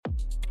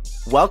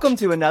Welcome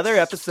to another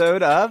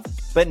episode of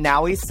But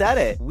Now We Said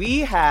It. We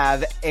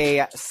have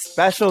a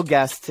special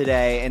guest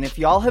today, and if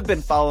y'all have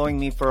been following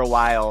me for a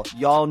while,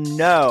 y'all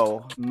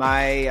know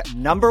my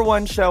number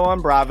one show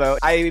on Bravo.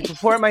 I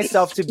purport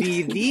myself to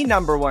be the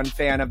number one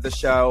fan of the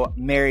show,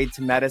 Married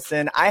to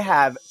Medicine. I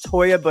have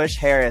Toya Bush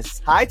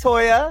Harris. Hi,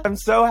 Toya. I'm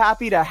so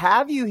happy to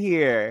have you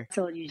here. I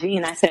told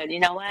Eugene, I said, you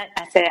know what?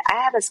 I said,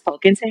 I haven't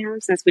spoken to him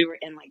since we were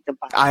in like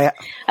Dubai.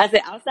 I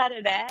said, outside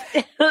of that,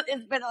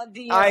 it's been on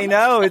DM. I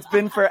know, it's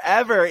been forever.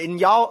 And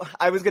y'all,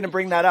 I was going to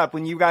bring that up.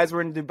 When you guys were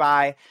in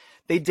Dubai,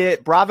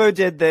 Bravo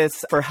did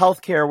this for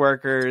healthcare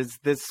workers,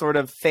 this sort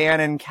of fan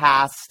and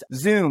cast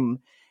Zoom.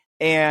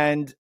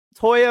 And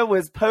Toya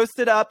was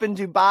posted up in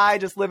Dubai,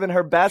 just living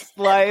her best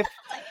life,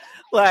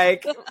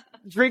 like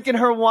drinking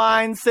her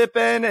wine,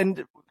 sipping,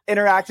 and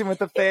interacting with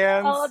the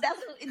fans. Oh,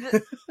 that's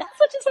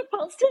what you're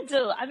supposed to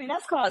do. I mean,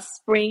 that's called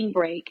spring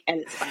break at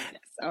its finest.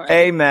 All right?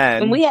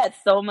 Amen. And we had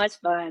so much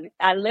fun.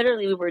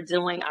 We were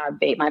doing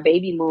my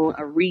baby moon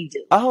a redo.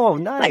 Oh,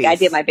 nice. Like I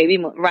did my baby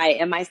moon, right?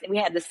 And we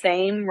had the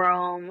same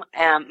room.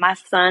 My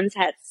sons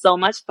had so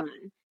much fun,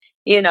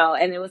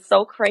 and it was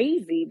so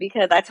crazy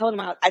because I told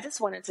them I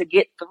just wanted to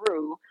get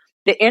through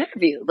the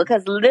interview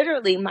because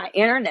literally my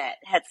internet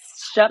had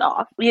shut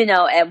off,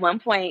 at one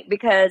point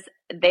because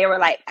they were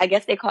like, I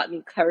guess they caught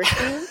me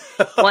cursing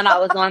when I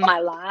was on my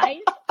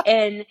live.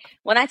 And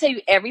when I tell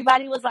you,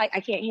 everybody was like,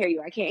 I can't hear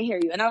you. I can't hear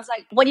you. And I was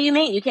like, what do you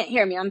mean you can't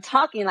hear me? I'm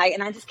talking and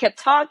I just kept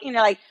talking.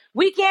 They're like,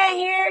 we can't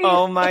hear you.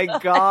 Oh my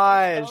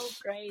gosh.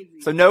 So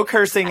crazy. So no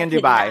cursing in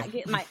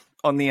Dubai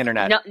on the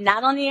internet. No,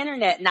 not on the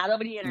internet. Not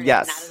over the internet.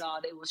 Yes. Not at all.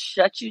 They will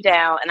shut you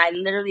down. And I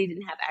literally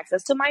didn't have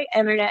access to my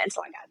internet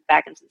until I got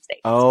back into the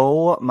States.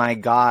 Oh my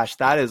gosh.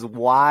 That is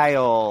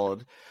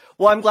wild.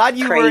 Well, I'm glad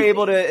you were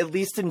able to at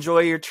least enjoy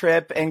your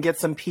trip and get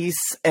some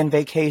peace and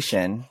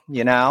vacation,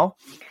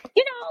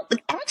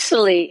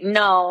 Actually,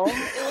 no.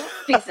 It was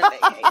peace and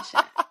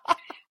vacation.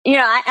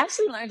 I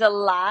actually learned a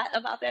lot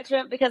about that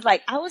trip because,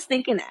 I was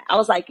thinking that. I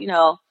was like,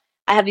 I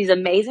have these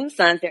amazing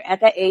sons. They're at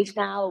that age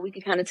now where we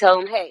can kind of tell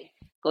them, hey,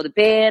 go to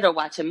bed or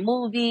watch a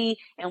movie,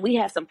 and we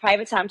have some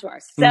private time to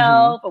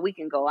ourselves, or we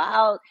can go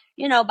out,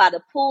 by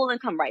the pool and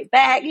come right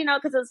back,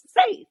 because it's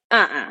safe.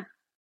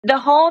 The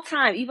whole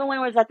time, even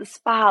when we was at the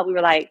spa, we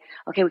were like,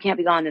 okay, we can't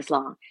be gone this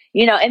long,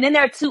 and then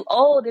they're too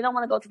old. They don't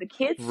want to go to the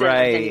kids'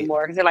 centers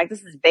anymore because they're like,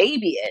 this is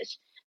babyish.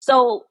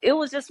 So it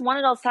was just one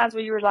of those times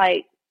where you were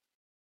like,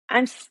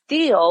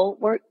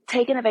 we're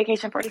taking a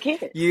vacation for the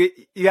kids. You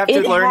have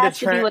to learn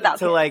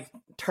to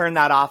turn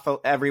that off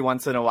every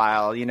once in a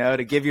while,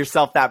 to give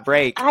yourself that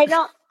break. I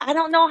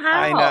don't know how.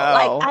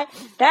 I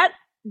know.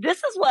 This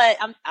is what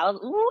I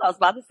was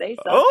about to say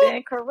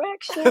something.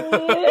 Correction.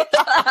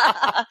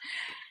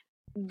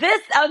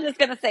 I was just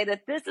going to say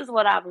that this is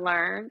what I've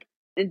learned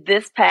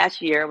this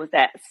past year was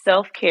that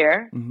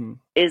self-care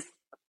is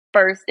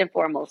first and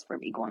foremost for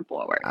me going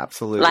forward.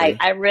 Absolutely.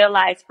 I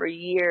realized for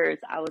years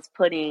I was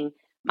putting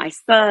my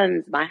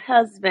sons, my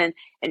husband,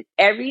 and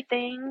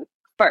everything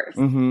first.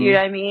 You know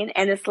what I mean?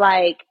 And it's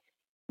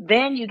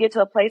then you get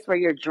to a place where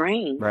you're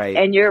drained. Right.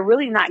 And you're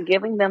really not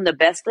giving them the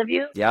best of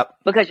you. Yep.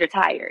 Because you're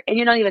tired. And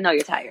you don't even know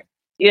you're tired.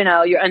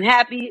 You're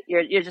unhappy.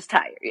 You're just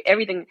tired.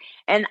 Everything.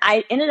 And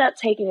I ended up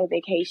taking a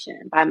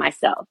vacation by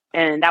myself.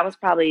 And that was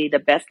probably the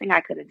best thing I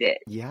could have did.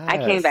 Yes. I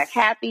came back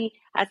happy.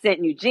 I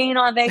sent Eugene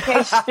on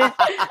vacation.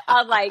 I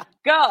was like,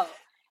 go.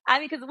 I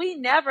mean, because we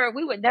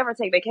would never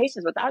take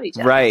vacations without each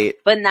other. Right.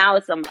 But now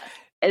it's a must.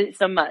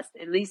 It's a must.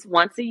 At least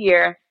once a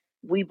year,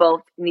 we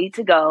both need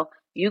to go.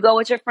 You go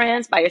with your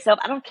friends, by yourself.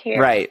 I don't care.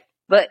 Right.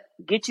 But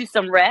get you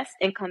some rest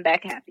and come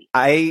back happy.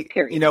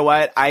 Period. You know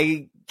what?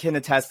 I can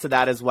attest to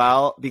that as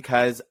well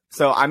because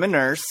I'm a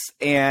nurse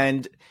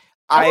and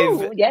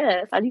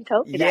yes, I need to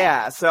tell you that.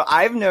 Yeah, so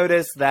I've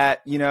noticed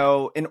that,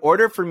 in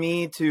order for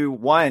me to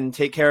one,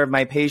 take care of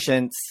my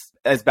patients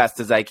as best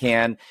as I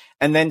can,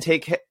 and then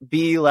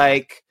be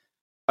like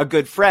a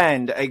good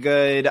friend, a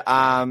good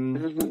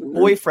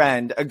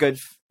boyfriend, a good,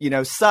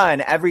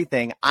 son,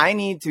 everything. I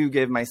need to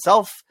give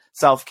myself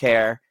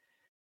self-care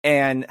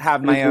and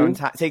have my own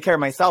time, take care of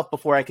myself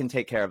before I can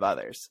take care of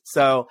others.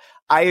 So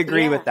I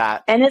agree with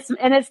that. And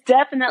it's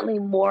definitely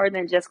more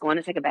than just going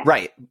to take a bath.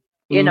 Right.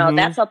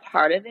 That's a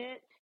part of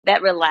it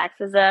that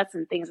relaxes us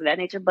and things of that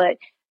nature. But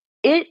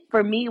it,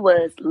 for me,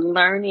 was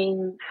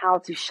learning how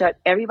to shut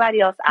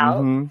everybody else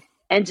out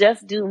and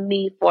just do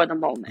me for the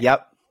moment.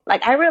 Yep.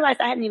 I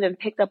realized I hadn't even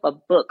picked up a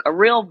book, a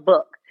real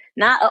book,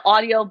 not an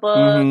audio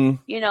book,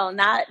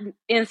 not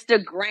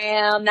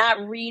Instagram,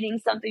 not reading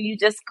something you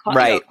just caught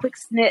a quick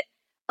snip,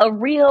 a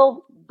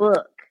real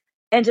book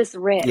and just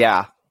read.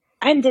 Yeah.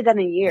 I hadn't did that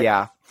in years.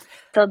 Yeah.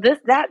 So this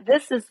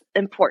is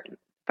important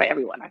for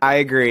everyone. I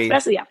agree.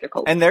 Especially after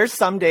COVID. And there's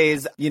some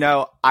days,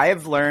 I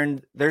have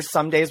learned there's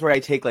some days where I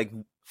take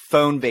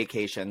phone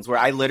vacations where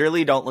I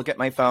literally don't look at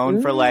my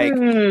phone for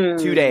 2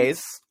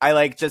 days.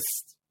 I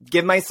just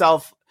give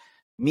myself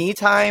me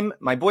time,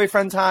 my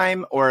boyfriend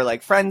time, or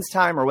friends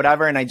time or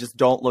whatever. And I just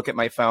don't look at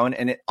my phone.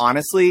 And it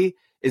honestly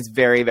is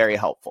very, very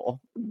helpful.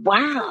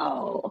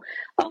 Wow.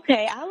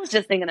 Okay, I was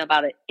just thinking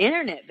about an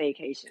internet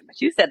vacation, but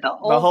you said the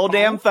whole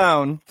damn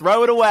phone.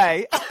 Throw it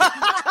away.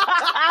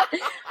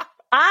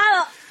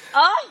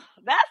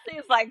 That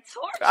seems like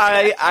torture.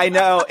 I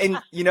know.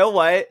 And you know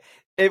what?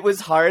 It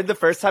was hard the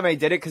first time I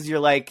did it because you're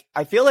like,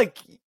 I feel like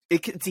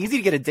it's easy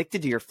to get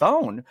addicted to your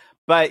phone.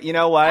 But you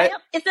know what?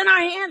 It's in our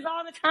hands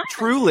all the time.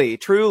 Truly,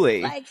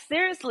 truly. Like,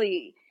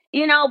 seriously.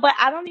 You know, but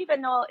I don't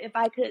even know if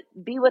I could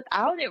be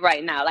without it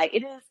right now. Like,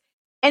 it is.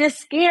 And it's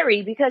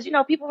scary because, you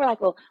know, people were like,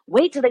 well,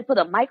 wait till they put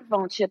a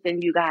microphone chip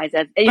in you guys.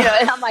 And, you know,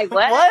 and I'm like,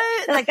 what?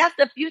 What? They're like, that's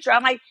the future.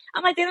 I'm like,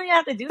 they don't even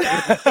have to do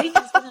that. They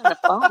just put it on the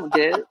phone,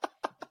 dude.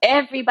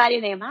 Everybody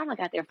and their mama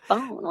got their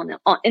phone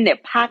in their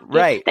pocket.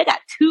 Right. They got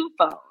 2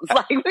 phones.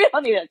 Like, we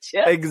don't need a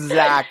chip.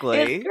 Exactly.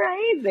 It's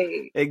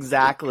crazy.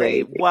 Exactly.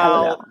 It's crazy.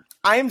 Well,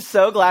 I'm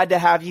so glad to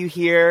have you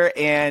here.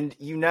 And,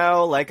 you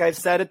know, like I've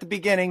said at the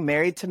beginning,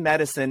 Married to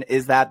Medicine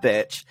is that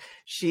bitch.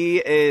 She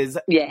is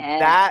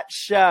that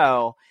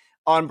show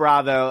on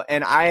Bravo.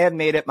 And I have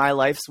made it my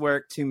life's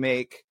work to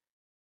make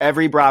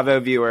every Bravo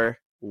viewer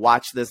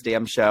watch this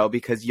damn show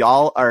because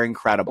y'all are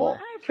incredible. Well,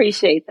 I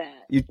appreciate that.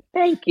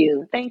 Thank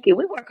you. Thank you.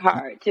 We work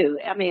hard too.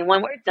 I mean,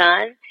 when we're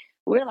done,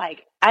 we're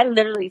like, I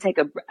literally take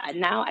a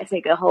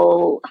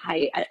whole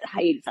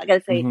hiatus. I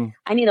gotta say,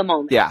 I need a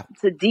moment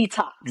to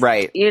detox.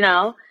 Right. You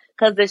know,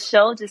 because the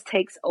show just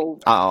takes over.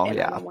 And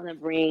I don't want to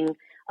bring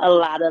a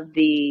lot of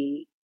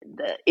the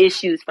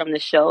issues from the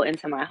show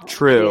into my home.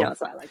 True. You know,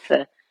 so I like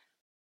to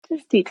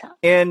just detox.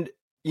 And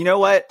you know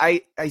what?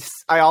 I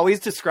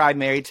always describe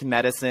Married to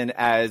Medicine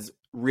as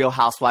Real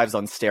Housewives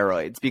on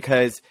steroids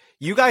because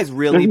you guys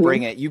really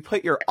bring it. You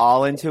put your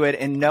all into it,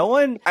 and no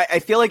one, I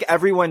feel like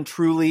everyone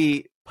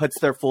truly puts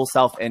their full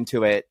self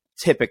into it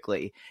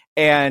typically.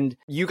 And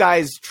you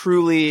guys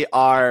truly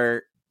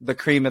are the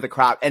cream of the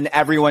crop, and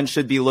everyone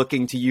should be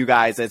looking to you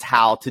guys as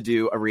how to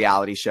do a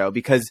reality show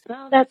because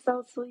that's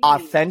so sweet.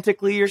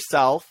 Authentically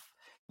yourself,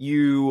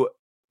 you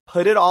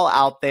put it all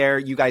out there.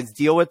 You guys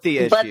deal with the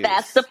issues. But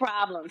that's the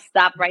problem.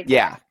 Stop right there.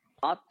 Yeah.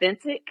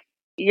 Authentic.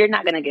 You're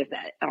not going to get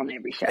that on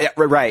every show. Yeah,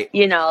 right.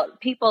 You know,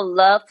 people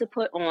love to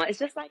put on, it's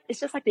just like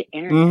the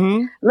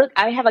internet. Look,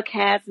 I have a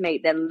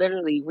castmate that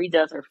literally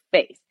redoes her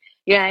face.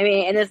 You know what I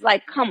mean? And it's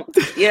like, come on.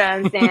 You know what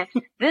I'm saying?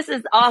 This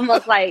is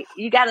almost like,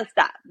 you got to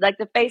stop. Like,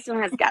 the facing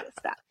has got to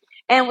stop.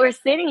 And we're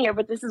sitting here,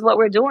 but this is what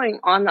we're doing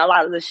on a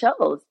lot of the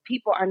shows.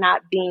 People are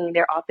not being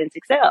their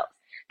authentic selves.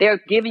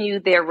 They're giving you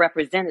their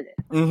representative.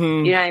 You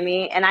know what I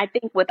mean? And I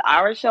think with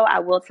our show, I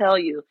will tell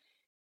you,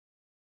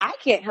 I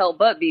can't help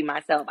but be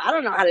myself. I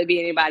don't know how to be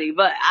anybody,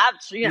 but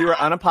you are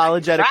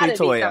unapologetically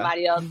Toya.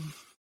 Somebody else.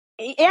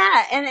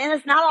 Yeah, and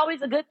it's not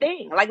always a good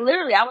thing. Like,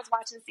 literally, I was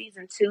watching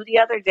season 2 the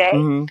other day,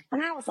 and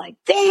I was like,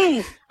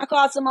 dang. I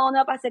called Simone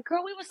up. I said,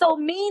 girl, we were so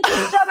mean to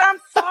each other. I'm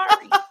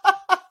sorry.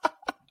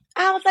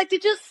 I was like,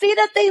 did you see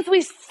the things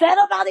we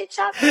said about each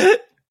other?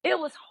 It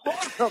was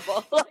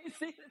horrible.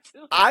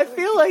 I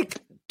feel like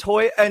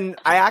Toya, and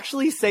I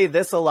actually say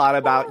this a lot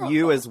about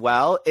you as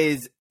well,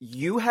 is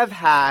you have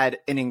had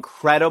an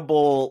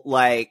incredible,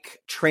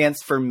 like,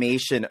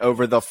 transformation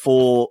over the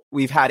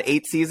we've had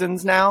 8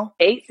 seasons now.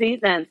 8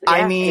 seasons. Yeah,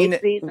 I mean,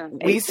 8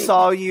 seasons. We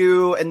saw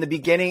you in the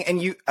beginning,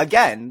 and you,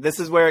 again, this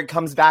is where it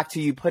comes back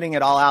to you putting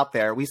it all out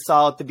there. We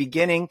saw at the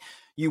beginning,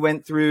 you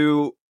went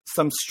through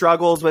some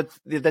struggles with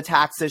the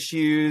tax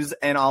issues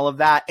and all of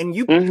that. And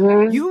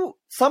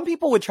some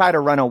people would try to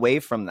run away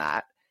from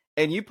that.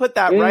 And you put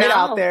that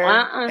out there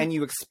and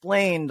you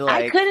explained,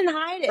 like, I couldn't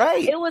hide it.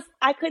 Right.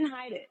 I couldn't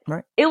hide it.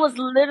 Right. It was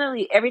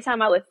literally every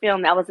time I would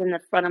film, that was in the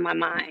front of my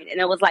mind.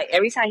 And it was like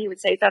every time he would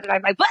say something,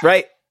 I'm like, what?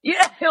 Right.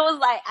 Yeah. It was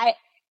like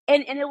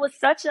and it was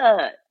such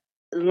a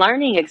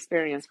learning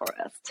experience for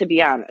us, to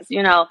be honest.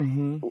 You know,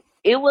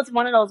 it was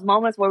one of those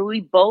moments where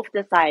we both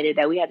decided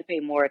that we had to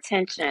pay more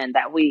attention,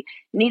 that we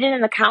needed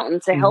an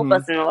accountant to help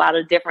us in a lot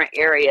of different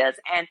areas.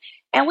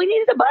 And we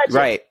needed a budget.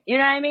 Right. You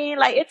know what I mean?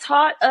 Like, it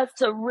taught us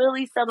to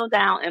really settle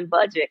down and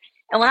budget.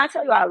 And when I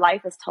tell you our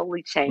life has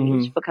totally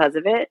changed because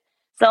of it.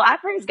 So I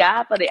praise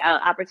God for the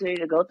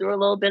opportunity to go through a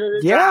little bit of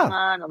the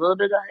drama and a little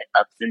bit of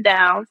ups and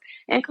downs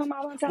and come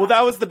out on top. Well,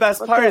 that was the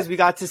best part is we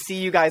got to see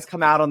you guys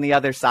come out on the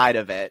other side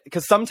of it.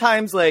 Because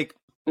sometimes, like,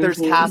 there's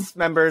cast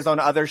members on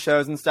other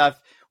shows and stuff.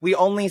 We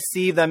only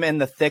see them in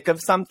the thick of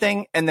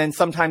something. And then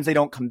sometimes they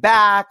don't come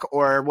back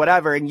or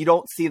whatever. And you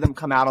don't see them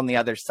come out on the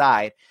other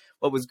side.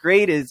 What was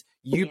great is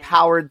you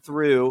powered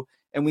through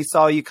and we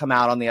saw you come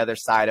out on the other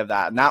side of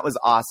that. And that was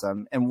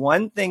awesome. And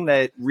one thing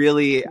that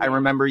really I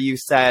remember you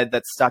said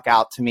that stuck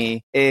out to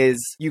me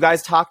is you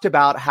guys talked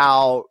about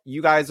how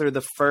you guys are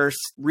the first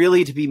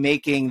really to be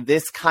making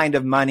this kind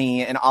of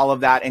money and all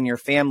of that in your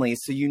family.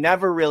 So you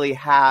never really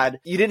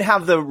you didn't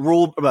have the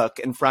rule book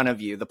in front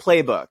of you, the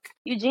playbook.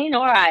 Eugene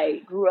or I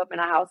grew up in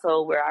a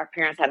household where our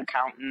parents had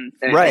accountants.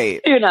 And, right.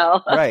 You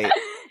know. Right.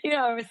 You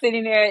know, we're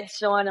sitting there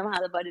showing them how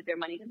to budget their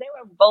money because they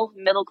were both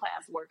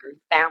middle-class workers.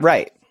 Families.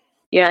 Right.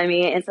 You know what I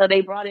mean? And so they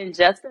brought in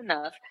just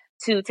enough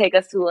to take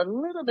us to a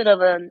little bit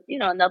of a,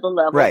 another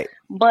level. Right.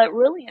 But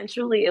really and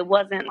truly, it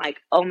wasn't like,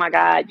 oh my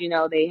God,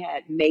 they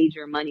had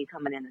major money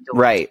coming in the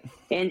door. Right.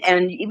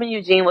 And even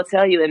Eugene will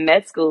tell you in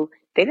med school,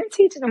 they didn't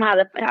teach them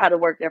how to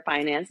work their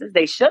finances.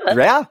 They should have,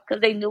 Yeah. because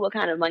they knew what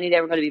kind of money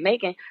they were going to be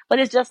making. But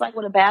it's just like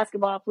with a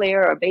basketball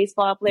player or a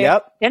baseball player.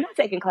 Yep. They're not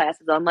taking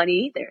classes on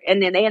money either.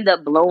 And then they end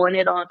up blowing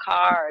it on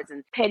cars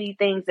and petty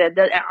things that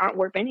aren't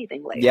worth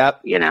anything later.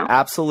 Yep. You know?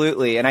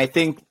 Absolutely. And I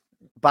think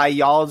by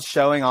y'all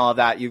showing all of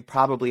that, you've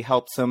probably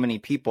helped so many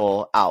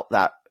people out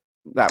that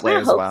way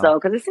as well. I hope so,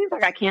 because it seems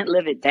like I can't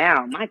live it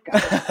down. My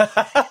God.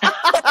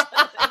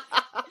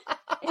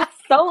 It's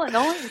so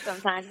annoying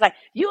sometimes. It's like,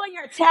 you and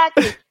your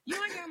taxes,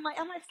 you and your money.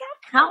 I'm like, stop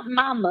counting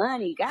my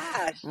money.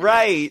 Gosh.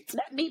 Right.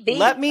 Let me be.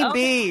 Let me Okay,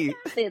 be.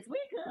 we good.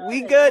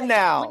 We good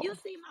now. When you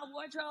see my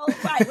wardrobe,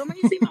 right? When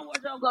you see my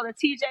wardrobe go to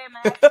TJ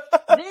Maxx,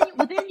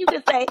 then you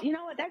can say, you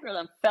know what, that girl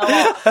done fell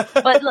off.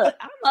 But look,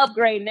 I'm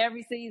upgrading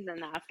every season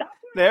now. Stop.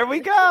 There we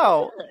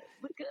go.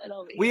 We're good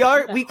over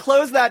here. We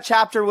closed that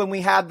chapter when we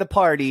had the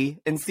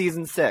party in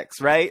season 6,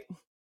 right?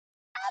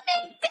 I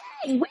mean,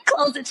 dang, we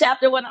closed the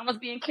chapter when I was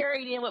being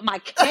carried in with my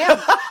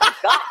camera.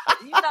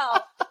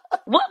 God,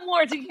 what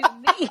more do you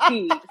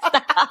need?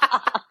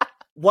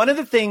 One of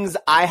the things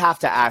I have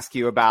to ask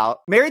you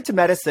about, Married to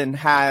Medicine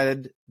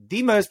had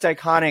the most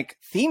iconic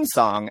theme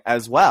song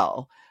as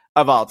well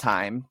of all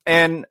time.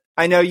 And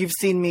I know you've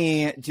seen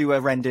me do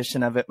a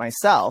rendition of it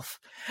myself.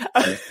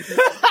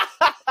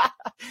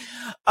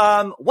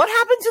 What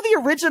happened to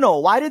the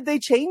original? Why did they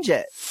change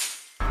it?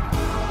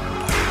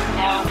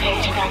 Now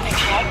paging Dr.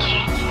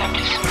 Jackie,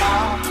 Dr.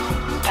 Simone,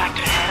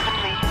 Dr.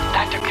 Heavenly,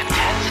 Dr.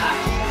 Contessa,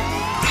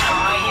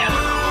 Toya,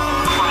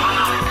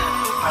 Quad,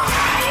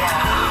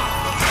 Mariah.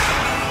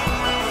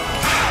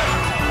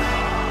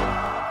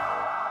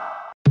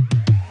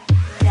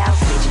 Now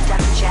paging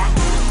Dr.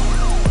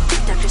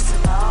 Jackie, Dr.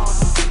 Simone,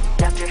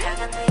 Dr.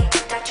 Heavenly,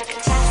 Dr.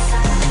 Contessa,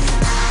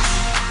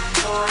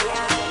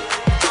 Toya,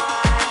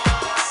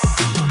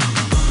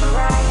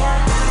 Mariah.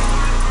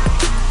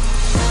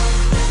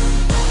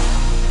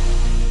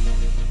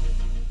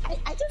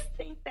 I just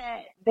think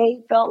that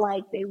they felt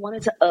like they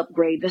wanted to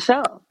upgrade the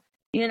show.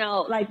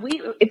 Like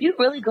if you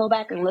really go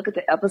back and look at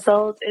the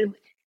episodes,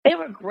 they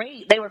were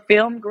great. They were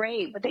filmed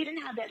great, but they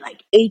didn't have that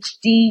like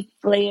HD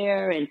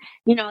flare and,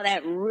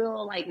 that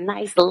real like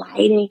nice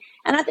lighting.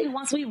 And I think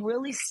once we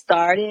really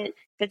started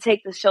to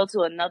take the show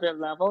to another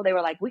level, they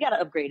were like, we got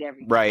to upgrade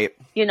everything. Right.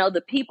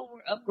 The people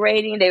were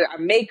upgrading. Our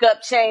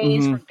makeup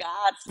changed, for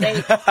God's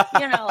sake.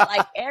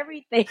 Like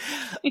everything.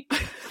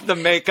 The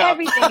makeup.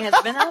 Everything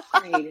has been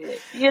upgraded,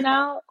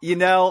 You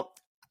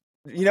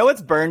know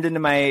what's burned into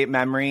my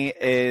memory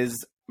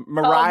is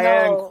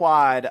Mariah and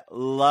Quad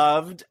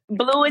loved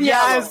blue and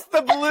yellow. Yes,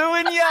 the blue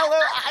and yellow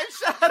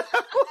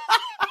eyeshadow.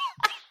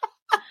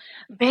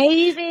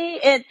 Baby.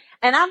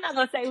 And I'm not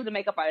going to say who the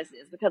makeup artist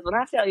is, because when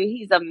I tell you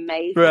he's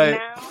amazing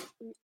now,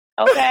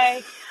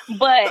 okay?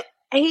 But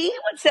he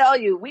would tell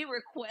you, we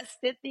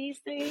requested these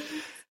things,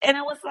 and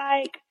I was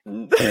like,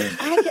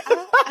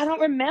 I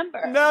don't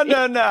remember. No.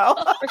 Now,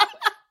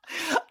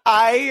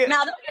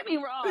 don't get me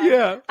wrong.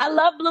 Yeah. I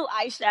love blue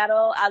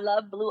eyeshadow. I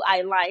love blue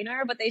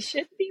eyeliner, but they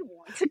shouldn't be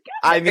worn together.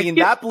 I mean,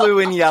 that blue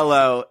and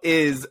yellow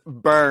is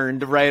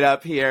burned right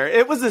up here.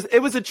 It was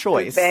a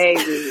choice.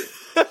 Baby.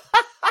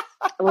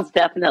 It was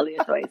definitely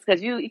a choice,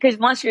 because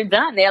once you're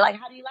done, they're like,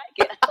 how do you like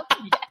it?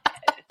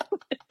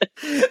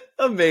 Yes.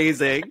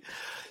 Amazing.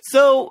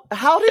 So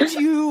how did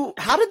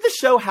the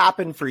show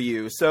happen for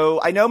you? So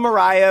I know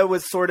Mariah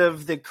was sort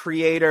of the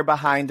creator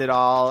behind it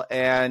all,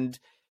 and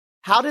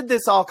how did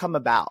this all come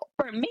about?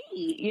 For me,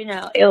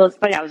 it was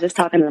funny. I was just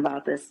talking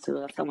about this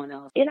to someone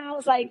else. I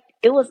was like,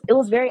 it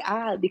was very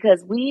odd,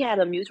 because we had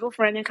a mutual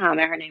friend in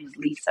common. Her name was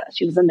Lisa.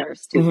 She was a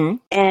nurse too. Mm-hmm.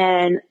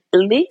 And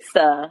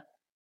Lisa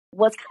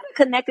was kind of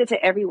connected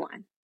to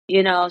everyone.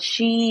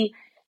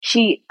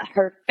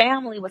 Her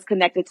family was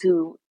connected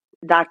to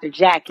Dr.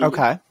 Jackie.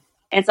 Okay.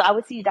 And so I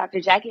would see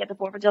Dr. Jackie at the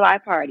 4th of July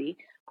party,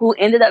 who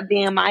ended up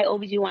being my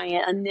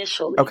OBGYN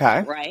initially.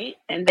 Okay. Right?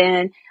 And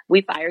then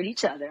we fired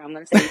each other. I'm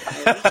going to say we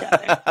fired each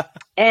other.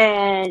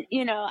 And,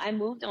 I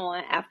moved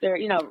on after,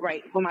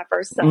 right, for my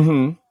first son.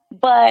 Mm-hmm.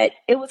 But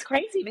it was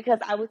crazy, because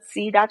I would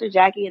see Dr.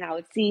 Jackie and I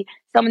would see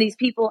some of these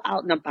people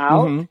out and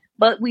about, Mm-hmm.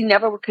 but we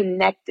never were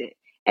connected.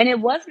 And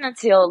it wasn't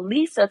until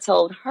Lisa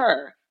told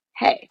her,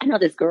 hey, I know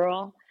this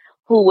girl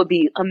who would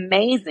be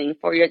amazing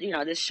for your,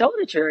 this show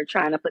that you're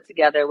trying to put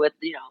together with,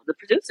 the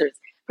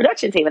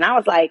production team. And I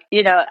was like,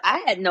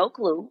 I had no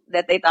clue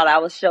that they thought I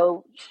was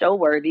show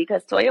worthy,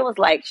 because Toya was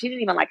like, she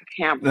didn't even like a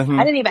camera. Mm-hmm.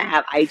 I didn't even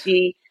have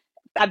IG.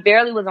 I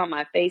barely was on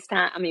my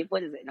FaceTime. I mean,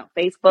 what is it? No,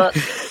 Facebook.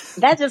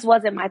 That just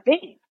wasn't my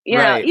thing.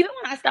 Right. Even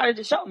when I started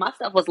the show, my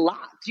stuff was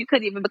locked. You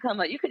couldn't even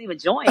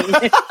join. I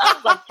was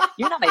like,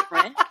 you're not my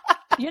friend.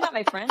 You're not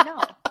my friend. No.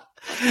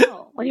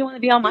 What do you want to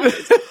be on my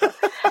Facebook?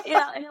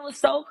 And it was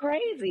so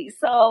crazy.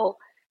 So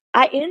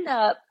I ended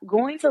up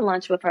going to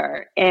lunch with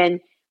her,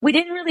 and we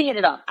didn't really hit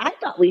it off. I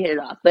thought we hit it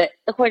off, but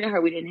according to her,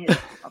 we didn't hit it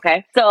off.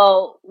 Okay.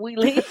 So we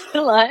leave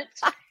for lunch,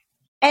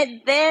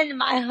 And then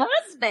my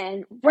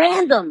husband,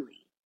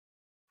 randomly,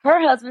 her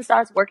husband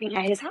starts working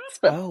at his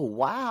hospital Oh,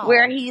 wow.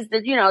 where he's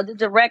the, the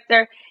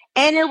director.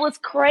 And it was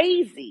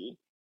crazy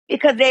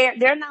because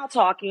they're now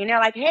talking. They're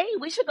like, hey,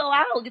 we should go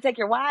out. We can take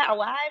our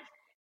wives.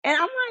 And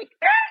I'm like,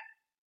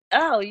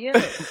 oh, you.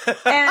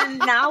 And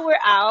now we're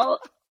out.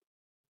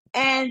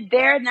 And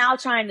they're now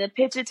trying to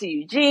pitch it to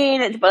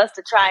Eugene and for us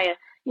to try and,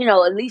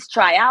 at least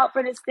try out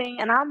for this thing.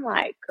 And I'm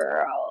like,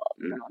 girl,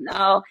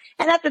 no.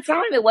 And at the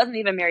time, it wasn't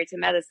even Married to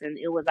Medicine.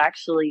 It was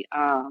actually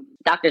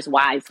Doctor's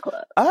Wives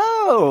Club.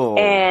 Oh.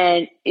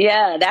 And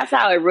yeah, that's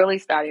how it really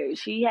started.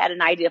 She had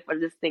an idea for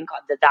this thing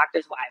called the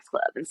Doctor's Wives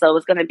Club. And so it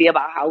was going to be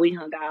about how we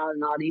hung out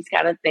and all these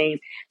kind of things.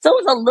 So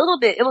it was a little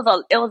bit, it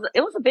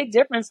was a big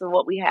difference from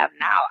what we have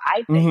now,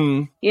 I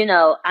think.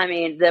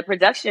 Mm-hmm. The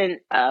production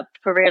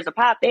for Rares of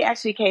Pop, they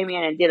actually came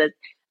in and did a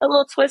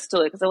little twist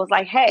to it because it was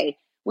like, hey,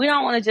 we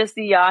don't want to just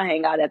see y'all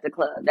hang out at the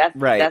club. That's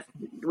right.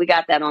 We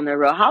got that on the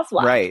Real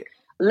Housewives. Right.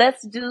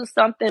 Let's do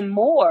something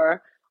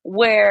more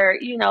where,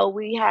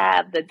 we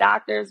have the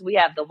doctors, we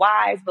have the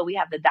wives, but we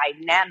have the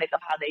dynamic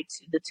of how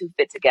the two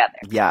fit together.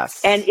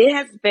 Yes. And it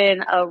has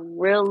been a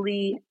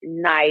really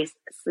nice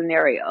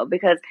scenario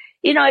because,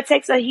 it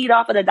takes the heat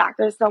off of the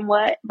doctors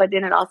somewhat, but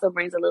then it also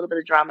brings a little bit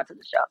of drama to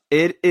the show.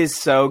 It is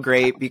so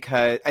great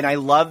and I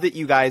love that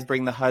you guys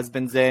bring the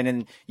husbands in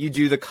and you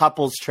do the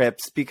couples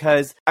trips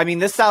because,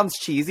 this sounds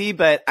cheesy,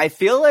 but I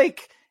feel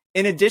like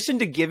in addition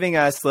to giving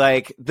us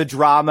like the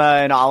drama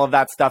and all of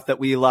that stuff that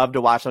we love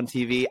to watch on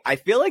TV, I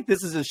feel like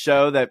this is a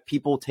show that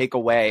people take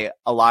away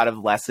a lot of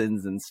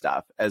lessons and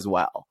stuff as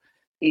well.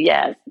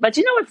 Yes. But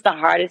what's the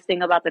hardest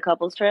thing about the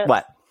couples trip?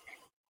 What?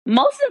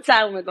 Most of the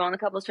time when we're going on a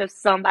couples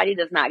trips, somebody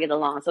does not get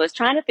along. So it's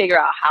trying to figure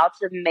out how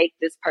to make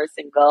this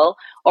person go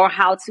or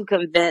how to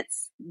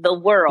convince the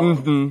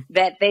world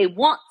that they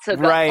want to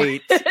go.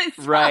 Right.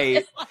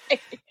 Right.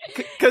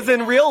 Because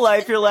in real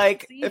life, you're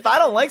like, if I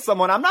don't like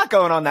someone, I'm not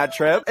going on that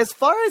trip. As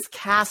far as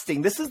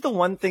casting, this is the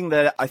one thing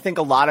that I think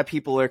a lot of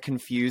people are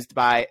confused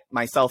by,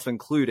 myself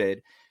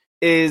included,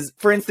 is,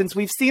 for instance,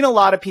 we've seen a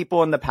lot of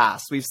people in the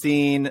past. We've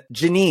seen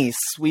Janice.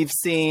 We've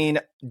seen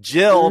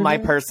Jill, my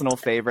personal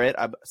favorite.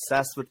 I'm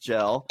obsessed with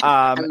Jill.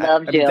 I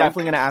love Jill. I'm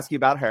definitely going to ask you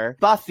about her.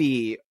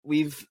 Buffy.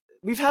 We've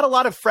had a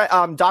lot of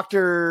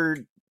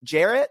Dr.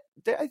 Jarrett,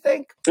 I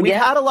think. We've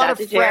had a lot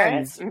Dr. of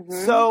friends.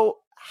 Mm-hmm. So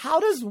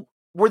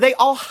were they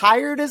all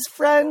hired as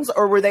friends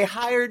or were they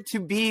hired to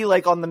be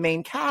like on the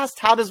main cast?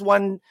 How does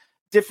one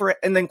different?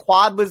 And then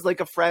Quad was like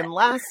a friend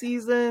last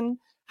season.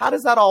 How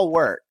does that all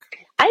work?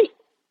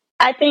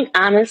 I think,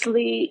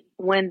 honestly,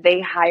 when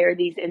they hire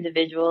these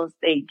individuals,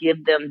 they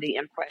give them the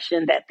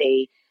impression that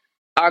they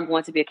are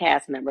going to be a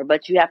cast member,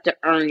 but you have to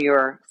earn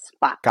your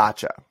spot.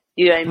 Gotcha.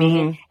 You know what I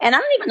mean? And I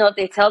don't even know if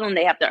they tell them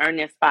they have to earn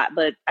their spot,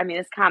 but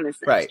it's common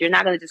sense. Right. You're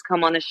not going to just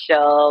come on a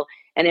show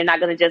and they're not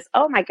going to just,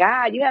 oh my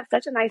God, you have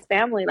such a nice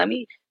family. Let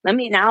me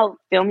now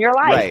film your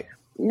life. Right.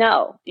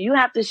 No, you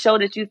have to show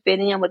that you fit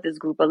in with this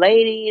group of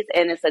ladies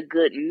and it's a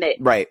good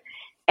mix. Right.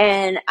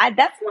 And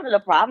that's one of the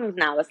problems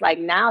now. It's like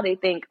now they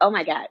think, oh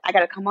my God, I got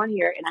to come on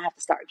here and I have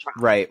to start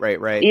drama.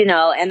 Right.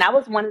 And that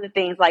was one of the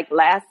things like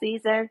last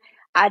season,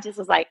 I just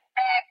was like,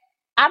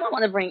 I don't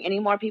want to bring any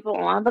more people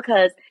on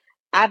because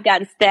I've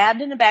gotten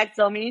stabbed in the back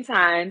so many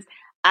times.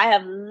 I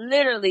have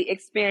literally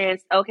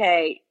experienced,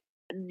 okay,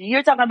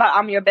 you're talking about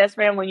I'm your best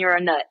friend when you're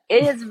a nut.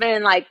 It has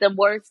been like the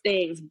worst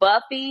things.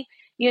 Buffy,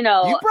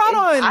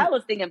 I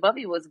was thinking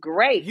Buffy was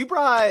great. You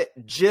brought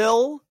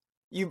Jill.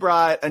 You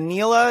brought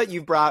Anila.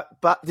 You brought.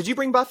 Did you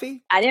bring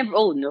Buffy? I didn't.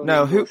 Oh no.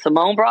 No. Who?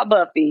 Simone brought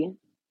Buffy.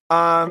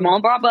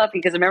 Simone brought Buffy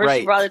because remember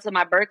she brought it to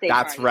my birthday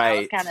party. That's right. I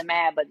was kind of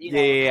mad, but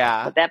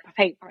yeah. But that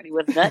paint party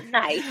was that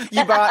night.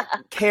 You brought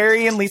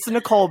Carrie and Lisa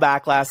Nicole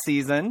back last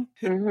season.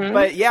 Mm-hmm.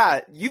 But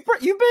yeah, you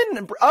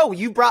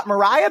brought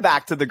Mariah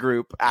back to the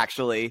group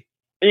actually.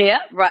 Yeah.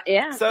 Right.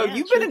 Yeah. So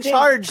you've been in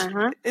charge.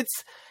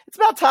 It's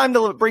about time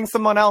to bring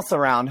someone else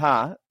around,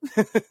 huh?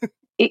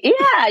 Yeah,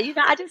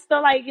 I just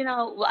feel like,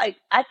 like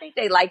I think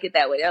they like it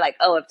that way. They're like,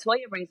 oh, if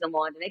Toya brings them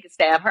on, then they can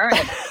stab her in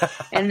the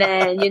back. And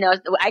then,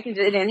 I can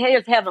just, and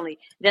here's Heavenly.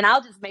 Then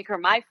I'll just make her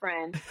my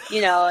friend,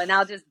 and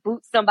I'll just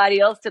boot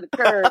somebody else to the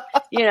curb,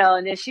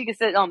 and then she can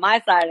sit on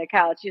my side of the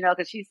couch,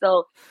 because she's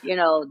so,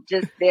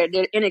 just they're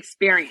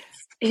inexperienced.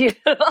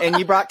 And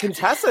you brought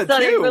Contessa so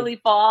too. they really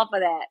fall for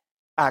that.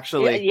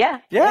 Actually. Yeah.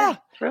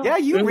 True. Yeah,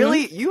 you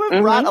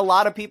have brought a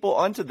lot of people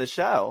onto the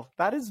show.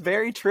 That is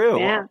very true.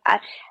 Yeah. I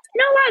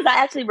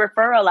actually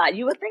refer a lot.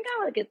 You would think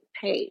I would get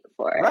paid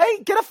for it.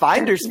 Right? Get a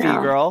finder's fee,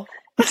 girl.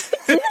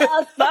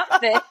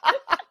 Something.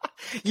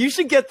 You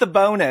should get the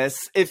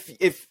bonus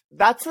if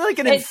that's like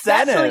an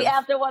incentive. Especially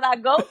after what I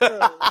go through.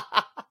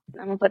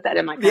 I'm gonna put that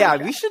in my contract.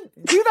 Yeah, we should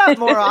do that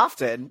more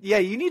often. Yeah,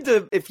 you need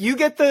to. If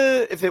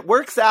it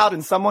works out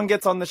and someone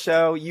gets on the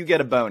show, you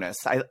get a bonus.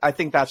 I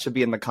think that should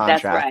be in the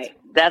contract.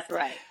 That's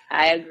right.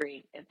 I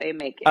agree. If they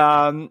make it,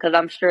 because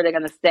I'm sure they're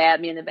gonna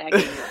stab me in the back.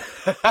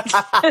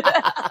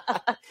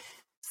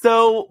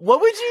 So,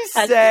 what would you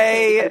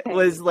say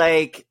was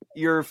like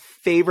your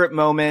favorite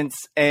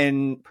moments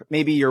and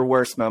maybe your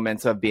worst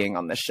moments of being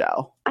on the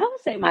show? I would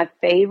would say my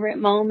favorite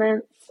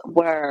moments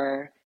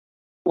were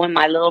when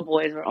my little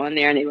boys were on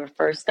there and they were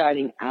first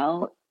starting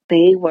out.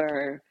 They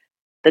were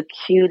the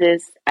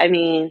cutest. I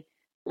mean,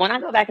 when I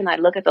go back and I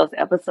look at those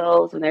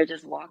episodes when they're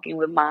just walking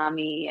with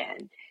mommy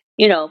and,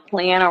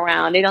 playing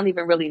around, they don't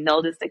even really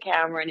notice the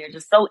camera and they're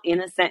just so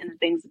innocent in the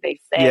things that they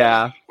say.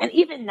 Yeah. And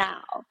even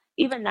now,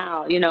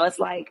 it's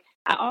like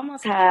I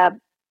almost have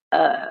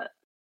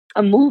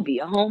a movie,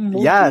 a home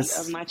movie Yes.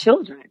 of my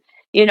children.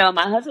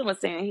 My husband was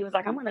saying, he was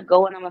like, I'm going to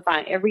go and I'm going to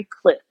find every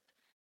clip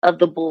of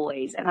the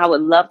boys. And I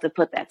would love to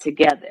put that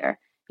together,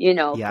 for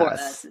Yes.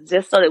 us,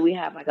 just so that we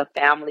have like a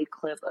family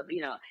clip of,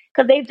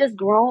 because they've just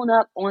grown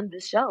up on the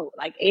show.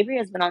 Like Avery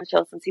has been on the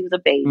show since he was a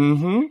baby,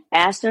 Mm-hmm.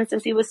 Ashton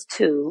since he was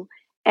 2.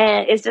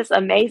 And it's just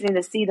amazing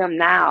to see them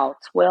now,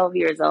 12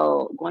 years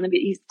old,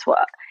 he's 12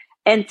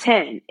 and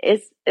 10.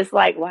 It's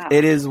like, wow.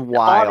 It is all their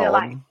wild.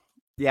 life.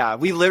 Yeah,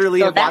 we literally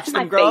So have that's watched my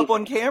them grow up favorite.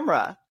 on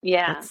camera.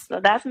 Yeah, That's so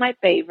that's my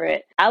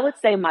favorite. I would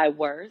say my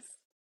worst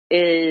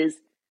is,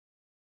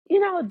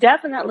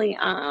 definitely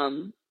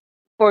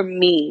for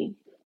me,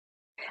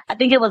 I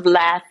think it was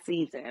last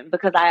season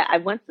because I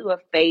went through a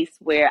phase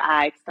where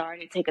I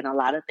started taking a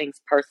lot of things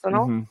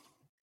personal, mhm,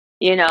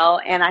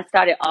 and I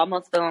started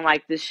almost feeling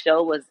like this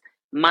show was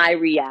my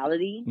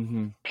reality,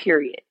 mhm,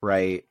 period.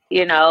 right.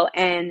 And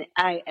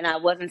I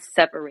wasn't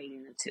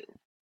separating the two.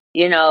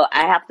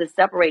 I have to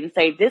separate and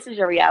say this is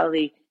your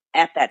reality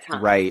at that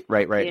time. Right.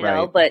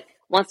 But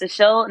once the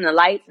show and the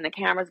lights and the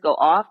cameras go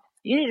off,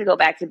 you need to go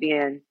back to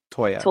being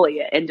Toya.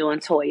 Toya and doing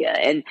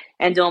Toya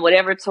and doing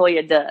whatever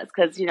Toya does.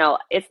 Because,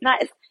 it's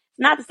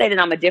not to say that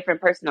I'm a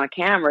different person on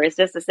camera. It's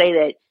just to say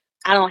that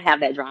I don't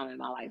have that drama in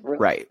my life really,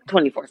 Right.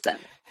 24/7.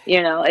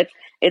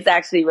 It's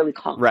actually really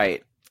calm.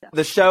 Right.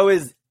 The show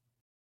is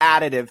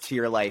additive to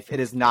your life. It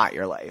is not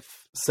your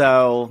life.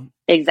 So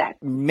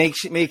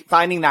Exactly.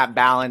 finding that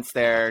balance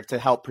there to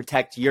help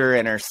protect your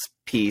inner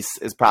peace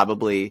is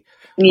probably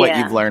what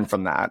Yeah, you've learned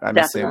from that, I'm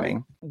definitely.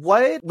 assuming.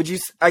 What would you,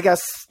 I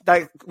guess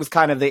that was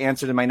kind of the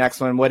answer to my next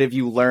one. What have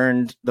you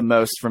learned the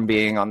most from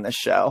being on this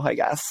show, I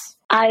guess?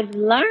 I've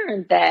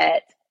learned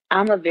that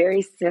I'm a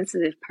very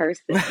sensitive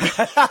person.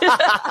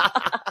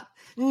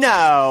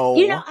 No.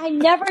 I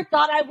never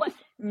thought I would.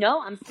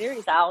 No, I'm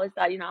serious. I always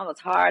thought, I was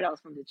hard. I was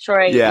from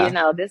Detroit. Yeah.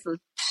 This was,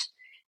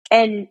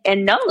 and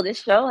no,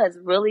 this show has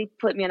really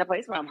put me in a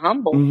place where I'm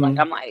humbled. Mhm. Like,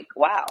 I'm like,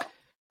 wow.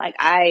 Like,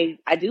 I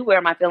do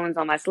wear my feelings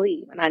on my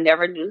sleeve, and I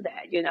never knew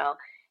that,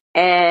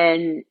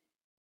 and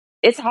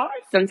it's hard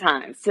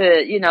sometimes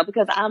to,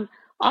 because I'm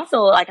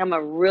also like, I'm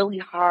a really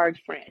hard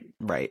friend.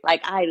 Right.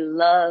 Like, I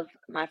love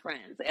my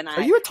friends, and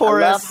Are you a I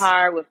Taurus? love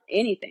hard with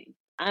anything.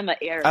 I'm an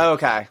Aries. Oh,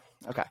 okay.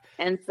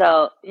 And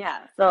so,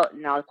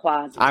 no,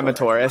 quasi. I'm a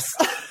Taurus.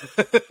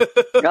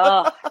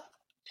 Oh,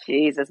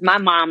 Jesus. My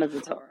mom is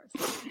a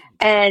Taurus.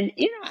 And,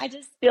 I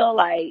just feel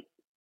like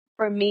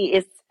for me,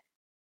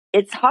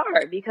 it's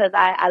hard because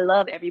I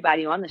love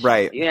everybody on the show.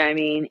 Right. You know what I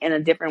mean? In a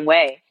different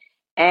way.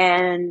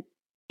 And,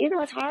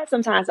 it's hard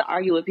sometimes to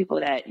argue with people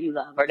that you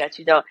love or that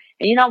you don't.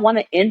 And you don't want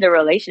to end the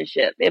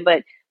relationship.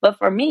 But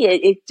for me,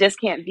 it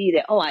just can't be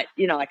that, like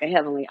a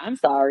heavenly, I'm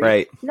sorry.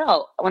 Right.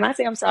 No, when I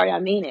say I'm sorry,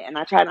 I mean it. And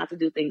I try not to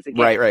do things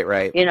again.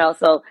 Right.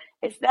 So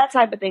it's that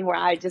type of thing where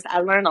I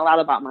learn a lot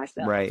about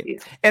myself.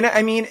 Right. And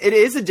I mean, it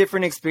is a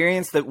different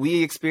experience that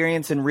we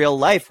experience in real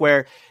life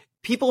where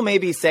people may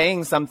be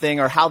saying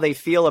something or how they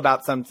feel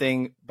about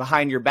something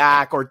behind your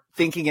back or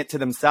thinking it to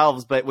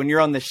themselves. But when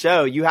you're on the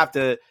show, you have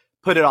to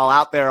put it all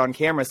out there on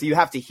camera. So you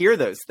have to hear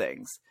those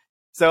things.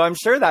 So I'm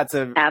sure that's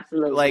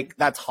Absolutely.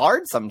 That's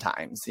hard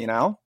sometimes,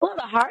 Well,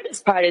 the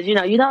hardest part is, you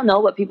don't know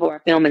what people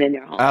are filming in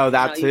their home. Oh,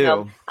 that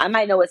too. I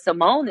might know what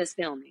Simone is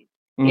filming,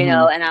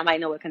 Mhm. and I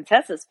might know what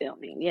Contessa's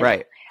filming,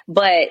 Right.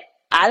 But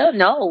I don't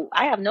know.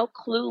 I have no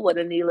clue what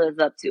Anila is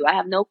up to. I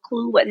have no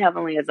clue what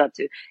Heavenly is up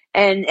to.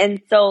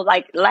 And so,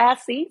 like,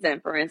 last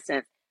season, for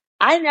instance,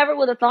 I never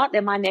would have thought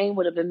that my name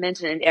would have been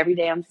mentioned in every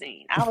damn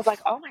scene. I was like,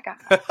 oh my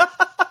God.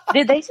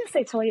 Did they just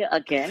say Toya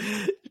again?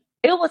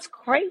 It was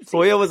crazy.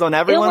 Toya was on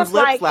everyone's was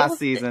lips like- it last was-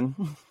 season.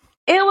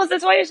 It was the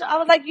Toya show. I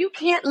was like, you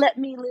can't let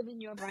me live in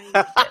your brain.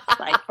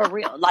 Like, for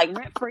real. Like,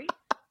 rent free.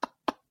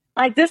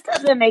 Like, this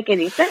doesn't make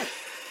any sense.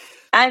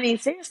 I mean,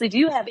 seriously, do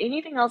you have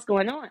anything else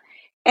going on?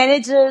 And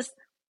it just,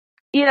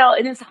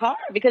 and it's hard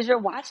because you're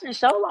watching the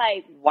show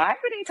like, why are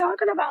they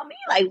talking about me?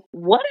 Like,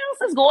 what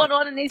else is going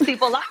on in these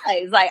people's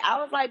lives? Like, I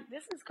was like,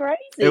 this is crazy.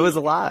 It was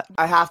a lot.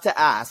 I have to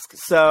ask.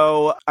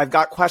 So I've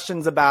got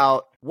questions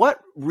about what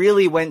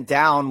really went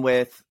down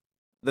with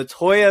the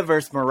Toya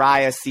versus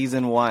Mariah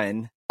season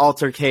 1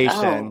 altercation.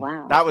 Oh,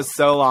 wow. That was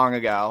so long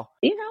ago.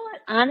 You know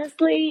what?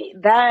 Honestly,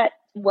 that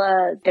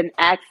was an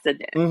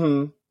accident.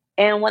 Mm-hmm.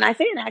 And when I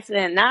say an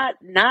accident, not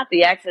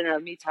the accident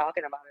of me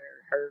talking about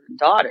her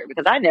daughter,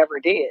 because I never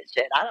did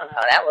shit. I don't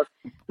know. That was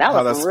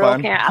that's some real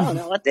fun. I don't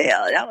know what the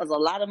hell. That was a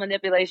lot of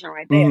manipulation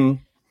right there.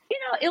 Mm-hmm.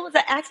 It was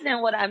an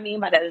accident. What I mean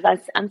by that is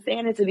I'm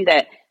saying it to be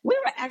that we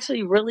were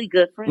actually really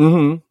good friends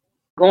Mm-hmm.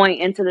 going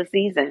into the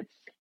season.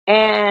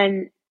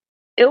 And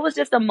it was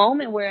just a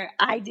moment where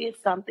I did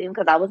something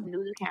because I was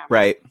new to the camera.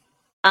 Right.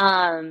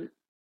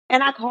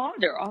 And I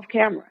called her off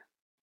camera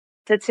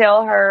to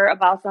tell her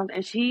about something.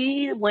 And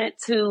she went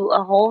to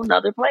a whole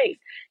nother place.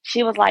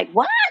 She was like,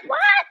 what?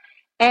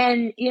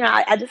 And,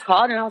 I just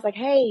called her and I was like,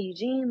 hey,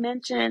 Eugene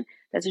mentioned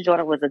that your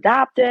daughter was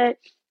adopted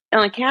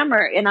on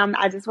camera. And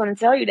I just want to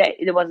tell you that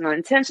it wasn't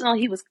unintentional.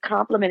 He was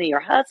complimenting your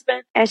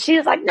husband. And she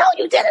was like, no,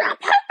 you did it on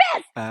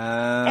purpose.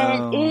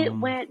 And it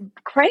went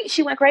crazy.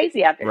 She went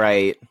crazy after that.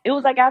 Right. It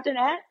was like after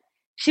that,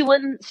 she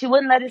wouldn't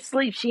let it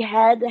sleep. She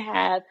had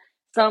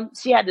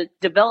to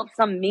develop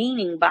some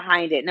meaning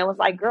behind it. And it was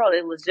like, girl,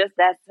 it was just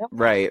that simple.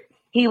 Right.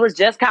 He was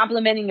just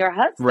complimenting your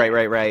husband. Right.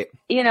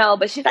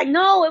 But she's like,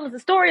 no, it was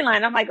a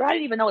storyline. I'm like, girl, I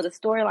didn't even know what the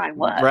storyline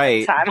was.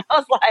 Right. At the time. I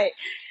was like,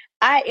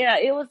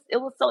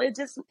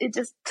 it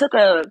just took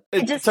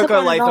a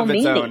life of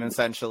its own,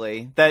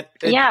 essentially. That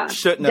it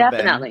shouldn't have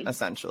been,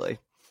 essentially.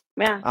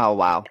 Yeah. Oh,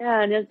 wow.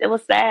 Yeah, and it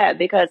was sad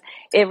because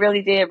it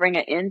really did bring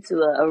an end to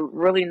a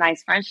really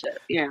nice friendship,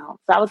 So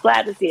I was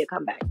glad to see it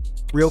come back.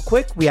 Real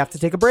quick, we have to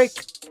take a break.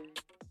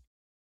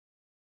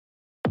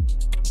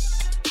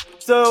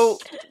 So,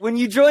 when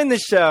you joined the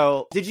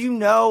show, did you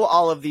know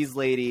all of these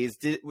ladies?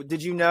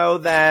 Did you know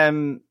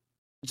them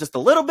just a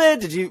little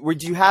bit? Did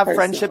you have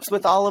friendships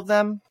with all of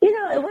them?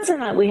 It wasn't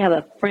like we have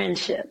a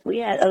friendship.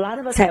 A lot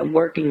of us had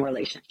working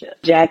relationships.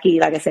 Jackie,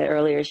 like I said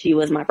earlier, she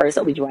was my first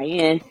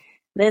OBGYN.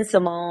 Then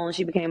Simone,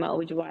 she became my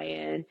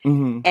OBGYN.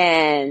 Mm-hmm.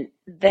 And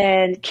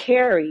then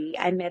Carrie,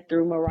 I met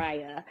through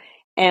Mariah.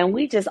 And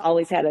we just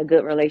always had a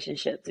good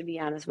relationship, to be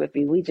honest with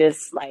you. We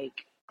just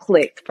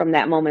clicked from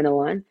that moment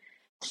on.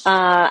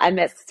 I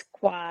met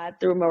Quad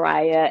through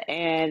Mariah,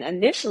 and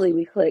initially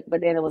we clicked,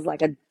 but then it was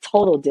like a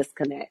total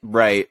disconnect.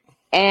 Right.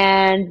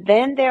 And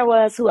then there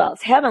was, who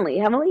else? Heavenly.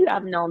 Heavenly,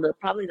 I've known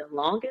probably the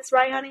longest,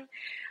 right, honey?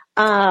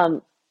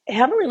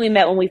 Heavenly, we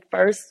met when we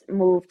first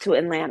moved to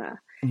Atlanta.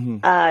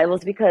 Mm-hmm. It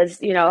was because,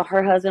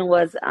 her husband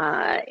was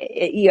an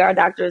ER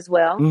doctor as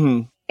well.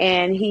 Mm-hmm.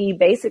 And he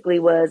basically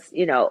was,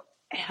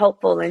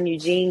 helpful in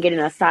Eugene getting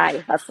a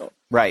side hustle.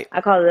 Right. I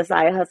call it a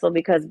side hustle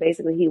because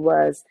basically he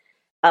was,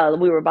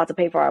 we were about to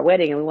pay for our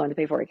wedding and we wanted to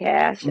pay for it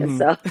cash.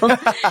 Mm-hmm.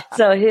 And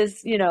so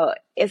his,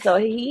 and so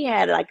he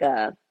had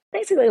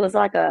basically it was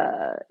like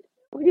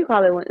what do you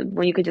call it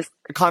when you could just,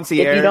 a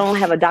concierge? If you don't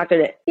have a doctor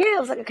it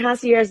was like a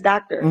concierge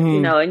doctor,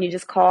 mm-hmm. And you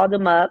just called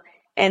them up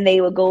and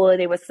they would go and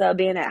they would sub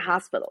in at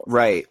hospitals.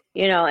 Right.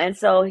 And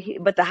so,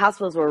 but the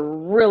hospitals were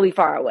really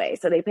far away.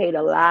 So they paid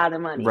a lot of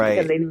money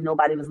because they knew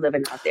nobody was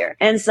living out there.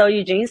 And so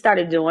Eugene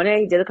started doing it.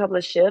 He did a couple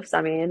of shifts.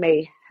 I mean, it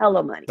made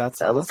hella money.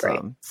 That's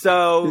awesome.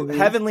 So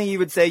Heavenly, you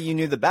would say you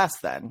knew the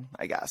best then,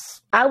 I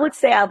guess. I would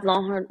say I've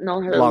known her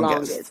the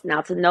longest.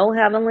 Now to know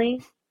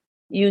Heavenly,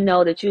 you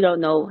know that you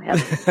don't know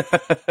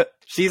Heavenly.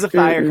 She's a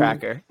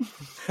firecracker.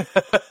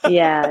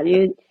 Yeah.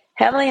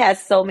 Heavenly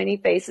has so many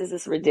faces,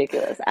 it's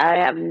ridiculous. I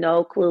have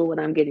no clue what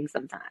I'm getting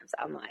sometimes.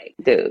 I'm like,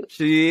 dude.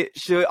 She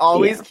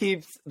always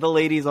keeps the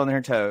ladies on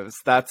their toes,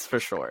 that's for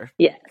sure.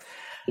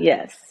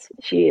 Yes.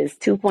 She is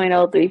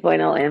 2.0,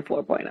 3.0, and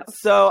 4.0.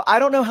 So I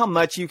don't know how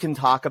much you can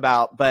talk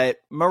about, but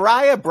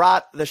Mariah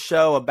brought the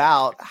show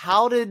about.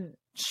 How did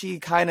she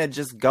kind of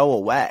just go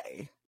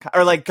away?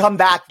 Or come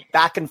back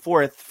and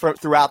forth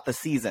throughout the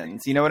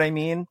seasons? You know what I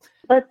mean?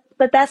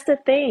 But that's the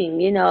thing,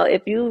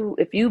 if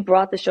you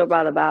brought the show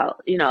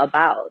about,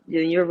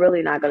 you're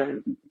really not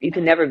you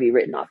can never be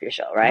written off your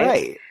show, right?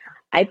 Right.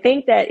 I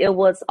think that it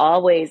was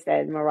always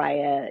that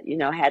Mariah,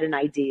 had an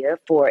idea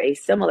for a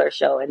similar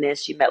show, and then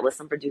she met with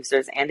some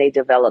producers and they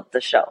developed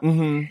the show.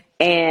 Mm-hmm.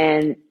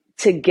 And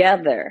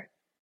together,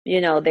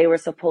 they were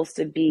supposed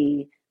to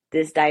be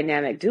this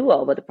dynamic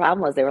duo, but the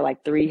problem was they were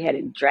like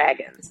three-headed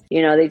dragons.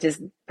 They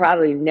just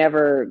probably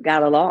never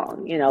got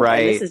along,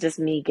 Right. And this is just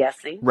me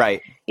guessing.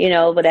 Right.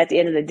 But at the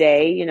end of the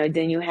day,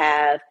 then you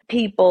have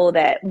people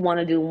that want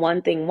to do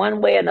one thing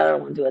one way, another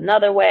one do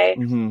another way.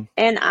 Mm-hmm.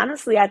 And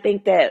honestly, I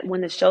think that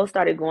when the show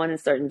started going in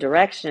certain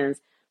directions,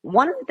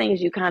 one of the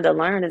things you kind of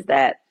learn is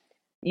that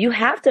you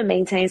have to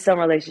maintain some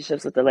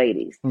relationships with the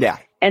ladies. Yeah.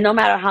 And no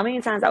matter how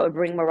many times I would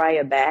bring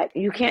Mariah back,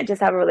 you can't just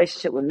have a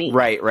relationship with me.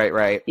 Right.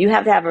 You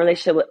have to have a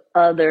relationship with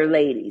other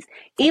ladies.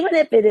 Even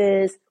if it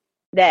is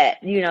that,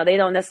 they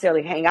don't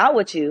necessarily hang out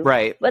with you.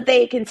 Right. But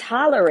they can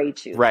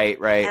tolerate you. Right.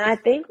 And I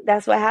think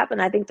that's what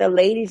happened. I think the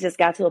ladies just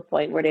got to a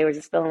point where they were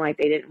just feeling like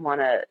they didn't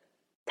want to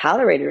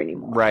tolerate her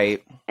anymore.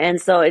 Right. And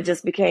so it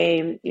just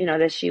became,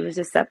 that she was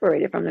just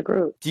separated from the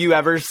group. Do you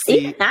ever see...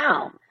 Even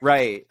now.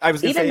 Right. I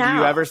was going to say, now, do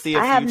you ever see a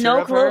future I have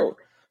no of her clue.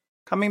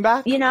 Coming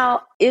back?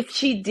 If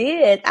she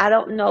did, I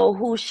don't know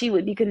who she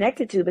would be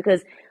connected to,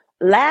 because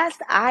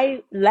last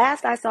I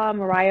saw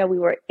Mariah, we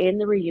were in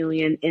the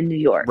reunion in New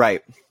York.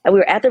 Right. And we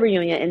were at the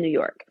reunion in New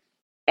York.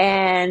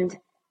 And,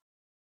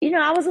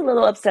 I was a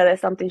little upset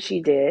at something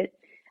she did.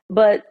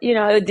 But,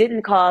 it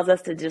didn't cause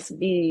us to just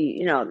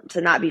be,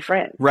 to not be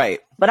friends. Right.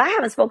 But I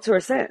haven't spoke to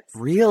her since.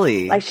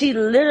 Really? She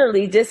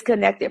literally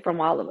disconnected from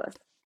all of us.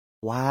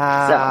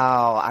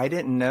 Wow. I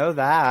didn't know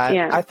that.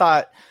 Yeah. I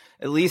thought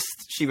at least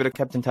she would have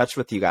kept in touch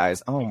with you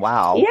guys. Oh,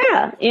 wow.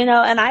 Yeah.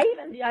 And I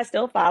even I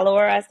still follow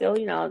her. I still,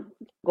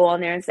 go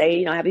on there and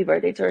say, happy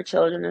birthday to her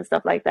children and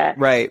stuff like that.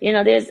 Right.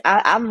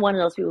 I'm one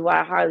of those people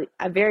where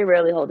I very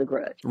rarely hold a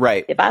grudge.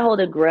 Right. If I hold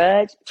a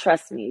grudge,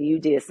 trust me, you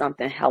did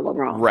something hella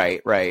wrong.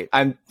 Right.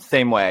 I'm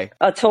same way.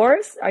 A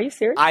Taurus? Are you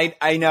serious?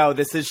 I know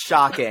this is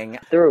shocking,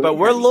 Through. but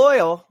we're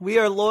loyal. We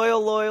are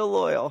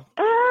loyal.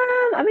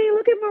 I mean,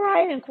 look at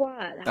Mariah and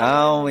Quad.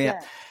 Oh,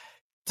 yeah.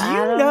 Do you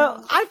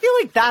know? I feel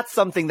like that's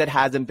something that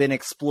hasn't been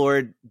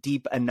explored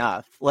deep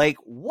enough. Like,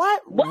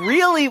 what?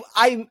 Really?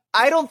 I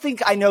don't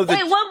think I know the.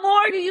 Wait, what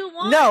more do you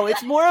want? No,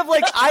 it's more of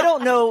like, I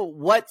don't know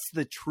what's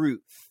the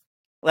truth.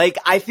 Like,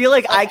 I feel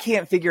like I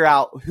can't figure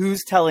out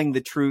who's telling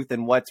the truth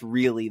and what's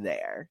really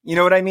there. You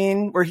know what I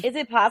mean? Is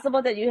it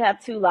possible that you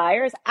have two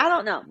liars? I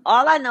don't know.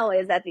 All I know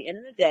is at the end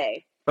of the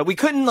day. But we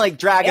couldn't like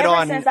drag it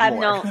on Ever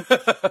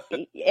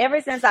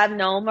since I've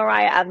known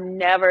Mariah, I've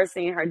never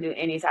seen her do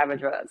any type of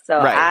drugs. So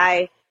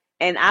Right.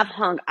 I've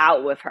hung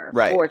out with her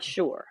for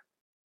sure.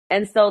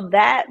 And so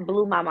that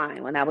blew my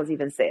mind when that was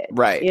even said.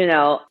 Right.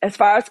 As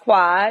far as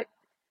Quad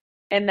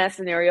and that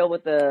scenario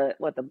with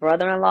the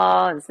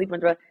brother-in-law and sleeping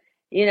drugs,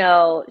 she had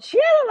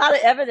a lot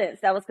of evidence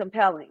that was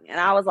compelling. And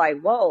I was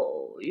like,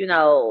 whoa, I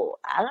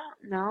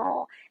don't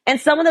know. And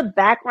some of the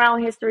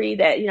background history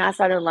that, I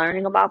started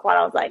learning about Quad,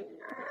 I was like,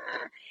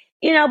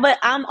 but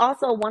I'm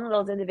also one of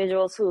those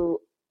individuals who,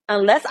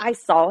 unless I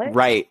saw it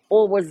right.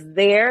 or was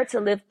there to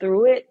live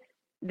through it,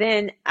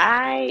 then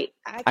I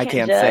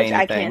can't judge. Say anything.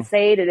 I can't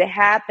say that it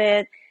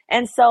happened.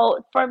 And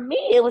so for me,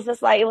 it was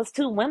just like, it was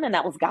two women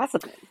that was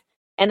gossiping.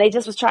 And they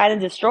just was trying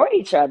to destroy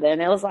each other.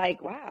 And it was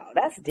like, wow,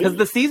 that's deep. Because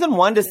the season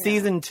 1 to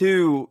season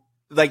 2,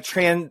 like,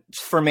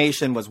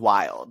 transformation was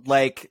wild.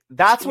 Like,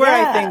 that's where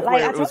I think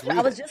where it was.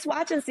 I was just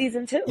watching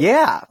season 2.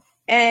 Yeah.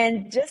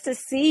 And just to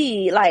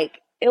see, like,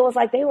 it was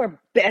like they were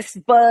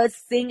best buds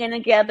singing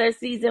together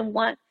season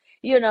 1.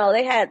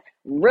 They had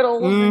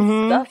riddles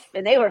and stuff,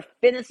 and they were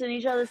finishing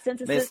each other's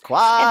sentences. Miss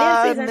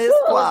Quad, and then season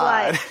 2 was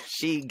like,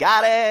 she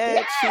got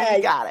it. Yeah.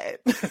 She got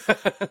it.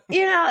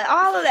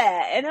 All of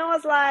that. And it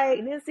was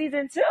like, then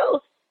season 2,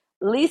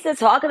 Lisa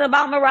talking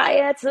about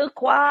Mariah to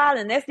Quad,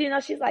 and next thing you know,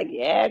 she's like,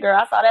 yeah, girl,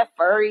 I saw that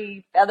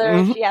furry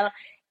feather she had.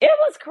 It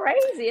was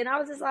crazy. And I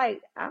was just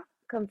like, I'm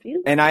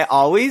confused. And I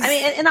always...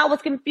 and I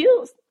was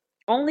confused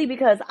only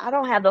because I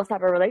don't have those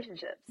type of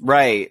relationships.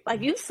 Right.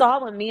 Like, you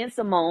saw when me and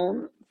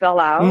Simone fell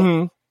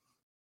out,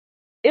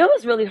 it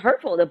was really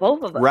hurtful to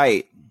both of us.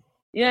 Right.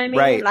 You know what I mean?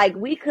 Right. Like,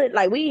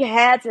 we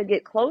had to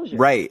get closure.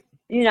 Right.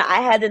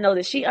 I had to know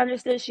that she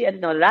understood. She had to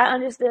know that I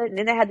understood. And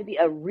then there had to be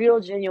a real,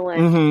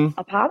 genuine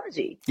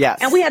apology. Yes.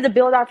 And we had to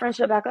build our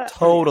friendship back up.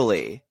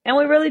 Totally. And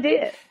we really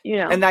did,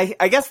 And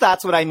I guess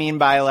that's what I mean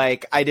by,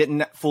 like, I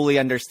didn't fully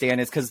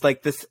understand is because,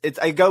 like,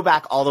 I go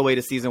back all the way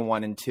to season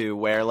 1 and 2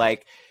 where,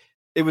 like,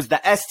 it was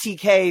the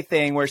STK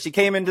thing where she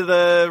came into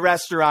the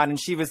restaurant and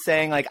she was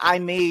saying, like, I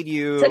made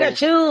you. Took her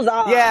shoes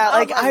off. Yeah,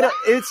 like,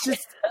 it's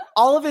just,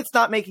 all of it's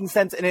not making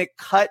sense. And it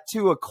cut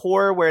to a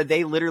core where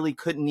they literally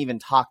couldn't even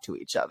talk to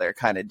each other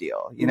kind of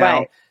deal,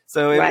 Right.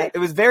 So it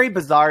was very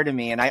bizarre to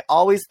me. And I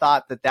always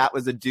thought that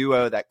was a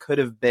duo that could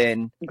have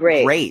been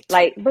great.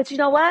 Like, but you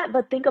know what?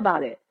 But think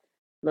about it.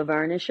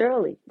 Laverne and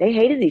Shirley, they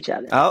hated each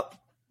other. Oh.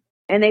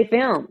 And they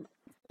filmed.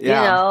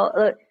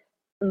 Yeah.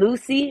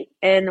 Lucy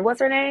and what's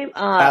her name?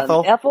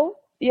 Ethel. Ethel,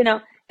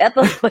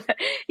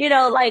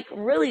 like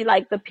really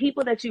like the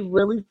people that you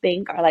really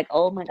think are like,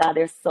 oh my God,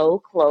 they're so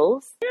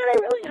close. They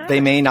really are.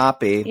 They may not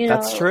be.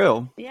 That's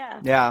true.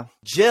 Yeah. Yeah.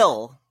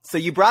 Jill. So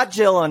you brought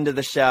Jill onto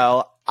the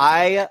show.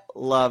 I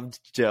loved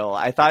Jill.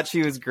 I thought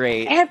she was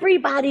great.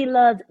 Everybody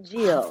loved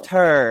Jill. Loved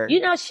her. She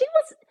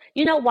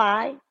was,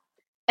 why?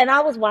 And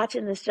I was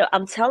watching this show.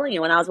 I'm telling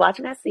you, when I was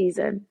watching that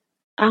season,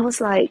 I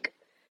was like,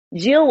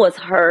 Jill was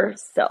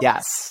herself.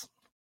 Yes.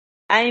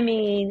 I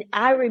mean,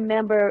 I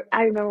remember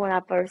when I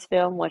first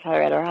filmed with her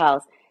at her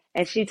house,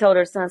 and she told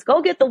her sons,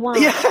 "Go get the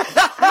wine." Yeah.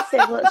 I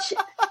said, "Well,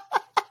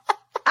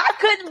 I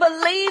couldn't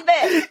believe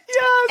it."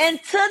 Yes.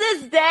 And to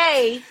this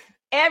day,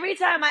 every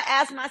time I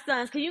ask my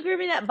sons, "Can you give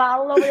me that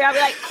bottle over there?" I'll be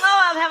like,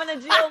 "Oh, I'm having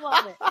a Jill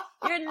moment.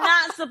 You're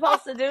not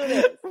supposed to do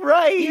this,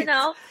 right?"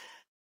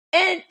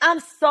 And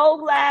I'm so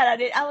glad I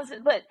did.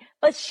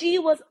 But she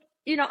was,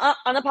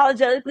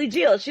 unapologetically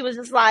Jill. She was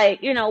just like,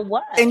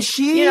 what? And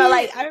she,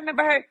 I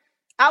remember her.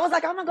 I was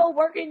like, I'm going to go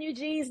work in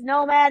Eugene's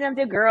Nomad. And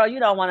the girl, you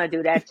don't want to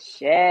do that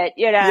shit.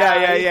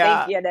 Yeah.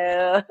 You think you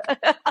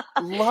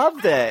do.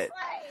 Loved it.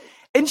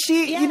 And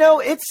she,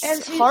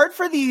 it's hard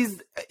for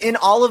in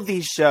all of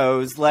these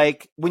shows,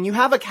 like when you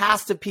have a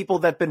cast of people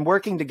that have been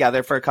working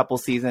together for a couple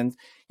seasons,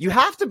 you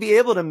have to be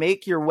able to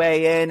make your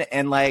way in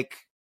and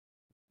like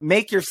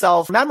make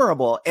yourself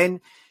memorable. And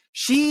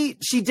she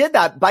did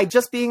that by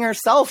just being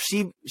herself.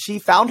 She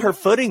found her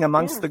footing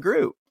amongst the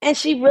group. And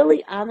she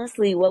really,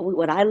 honestly,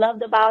 what I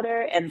loved about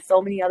her and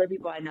so many other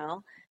people I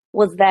know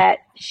was that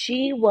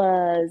she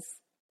was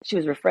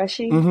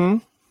refreshing. Mm-hmm.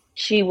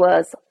 She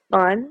was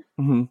fun.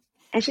 Mm-hmm.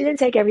 And she didn't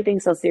take everything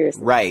so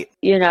seriously. Right.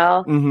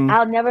 Mm-hmm.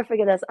 I'll never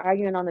forget us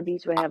arguing on the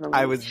beach with Heavenly.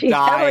 I was dying.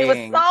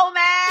 Heavenly was so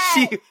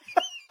mad.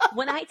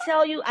 When I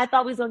tell you, I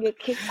thought we was gonna get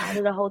kicked out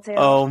of the hotel.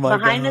 Oh my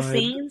Behind the God.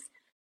 scenes,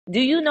 do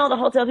you know the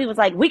hotel people was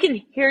like, we can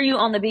hear you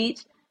on the beach.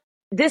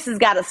 This has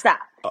got to stop.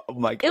 Oh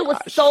my gosh. It was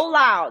so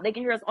loud. They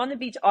can hear us on the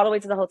beach all the way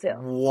to the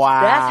hotel.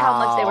 Wow. That's how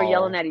much they were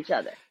yelling at each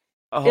other.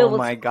 Oh it was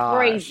my gosh.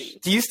 crazy.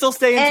 Do you still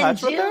stay in And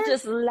touch with Jill her?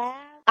 just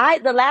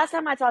laughed. The last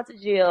time I talked to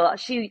Jill,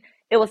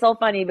 it was so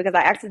funny because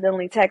I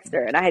accidentally texted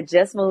her and I had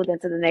just moved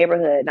into the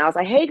neighborhood and I was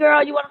like, hey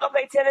girl, you want to go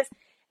play tennis?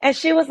 And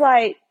she was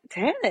like,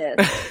 tennis?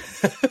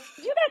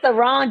 You got the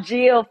wrong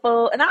Jill,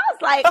 fool. And I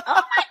was like,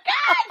 oh my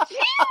God,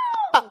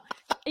 Jill.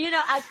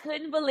 I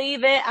couldn't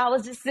believe it. I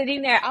was just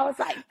sitting there. I was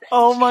like,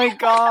 Oh my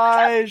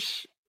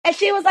gosh. and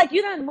she was like,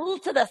 you done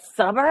moved to the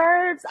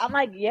suburbs? I'm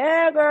like,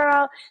 yeah,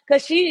 girl.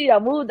 Because she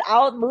moved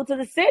to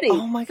the city.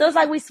 Oh my So it's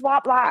like we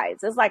swapped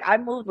lives. It's like I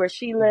moved where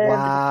she lived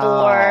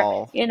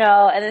Wow. before,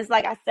 and it's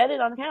like I said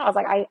it on the camera. I was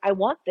like, I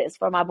want this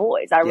for my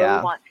boys. I Yeah.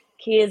 really want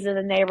kids in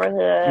the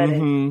neighborhood.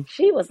 And Mhm.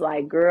 she was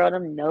like, girl,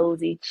 them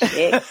nosy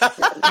chicks.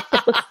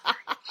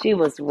 She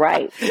was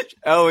right.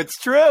 Oh, it's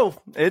true.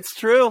 It's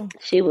true.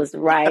 She was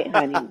right,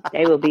 honey.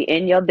 They will be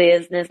in your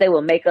business. They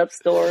will make up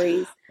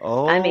stories.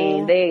 Oh. I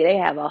mean, they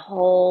have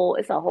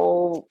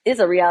it's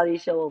a reality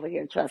show over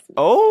here. Trust me.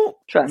 Oh,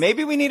 Trust me.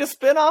 maybe we need a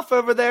spinoff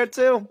over there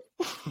too.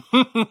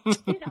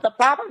 The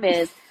problem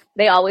is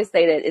they always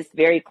say that it's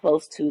very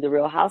close to the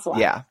Real Housewives.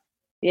 Yeah.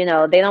 They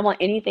don't want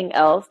anything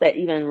else that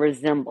even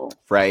resemble,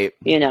 Right.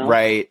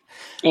 Right.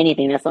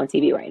 anything that's on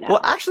TV right now. Well,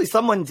 actually,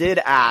 someone did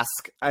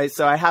ask.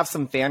 So I have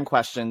some fan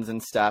questions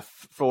and stuff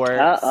for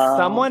Uh-oh.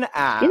 someone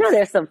asked.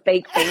 There's some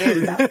fake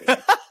fans out there.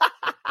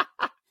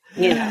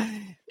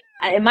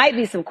 It might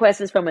be some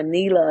questions from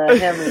Anila or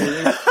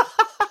Emily.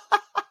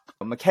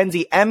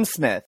 Mackenzie M.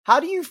 Smith, how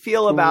do you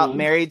feel about Mhm.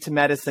 Married to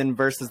Medicine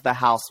versus The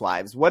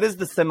Housewives? What is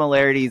the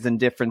similarities and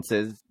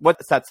differences?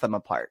 What sets them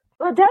apart?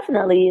 Well,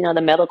 definitely, the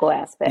medical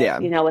aspect. Yeah.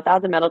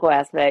 Without the medical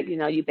aspect,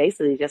 you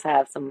basically just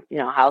have some,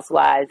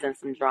 housewives and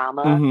some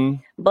drama.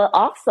 Mhm. But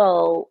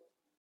also,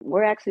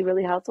 we're actually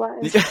really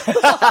housewives.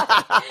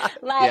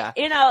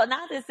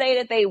 Not to say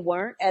that they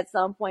weren't at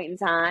some point in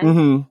time,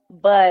 Mhm.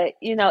 but,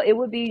 it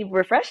would be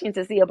refreshing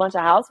to see a bunch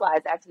of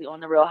housewives actually on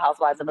the Real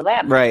Housewives of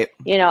Atlanta. Right.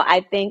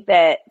 I think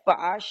that for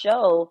our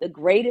show, the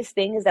greatest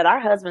thing is that our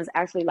husbands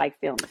actually like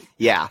filming.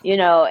 Yeah.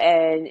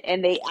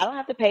 And I don't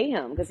have to pay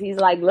him because he's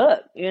like,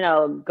 look,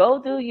 go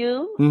do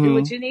you, do Mhm.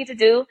 what you need to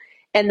do.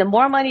 And the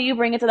more money you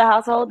bring into the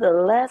household, the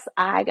less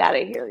I got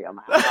to hear your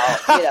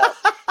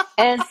mouth,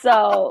 And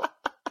so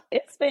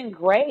it's been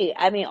great.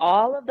 I mean,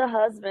 all of the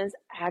husbands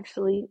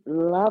actually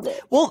love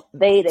it. Well,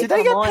 They do come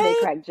they get on, they paid?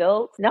 crack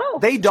jokes. No,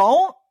 They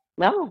don't?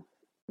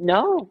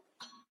 no.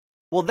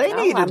 Well, they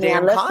need a I mean, damn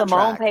unless Simone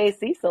contract. pays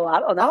Cecil, I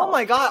don't know. Oh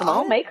my God.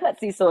 Simone may cut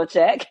Cecil a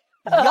check.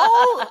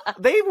 Y'all,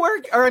 they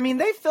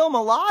film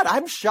a lot.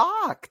 I'm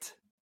shocked.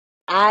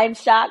 I'm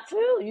shocked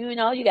too. You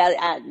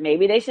got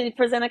maybe they should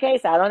present a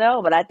case. I don't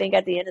know, but I think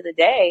at the end of the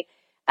day,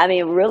 I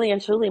mean, really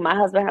and truly, my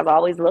husband has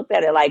always looked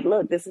at it like,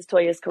 look, this is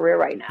Toya's career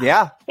right now.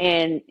 Yeah.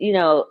 And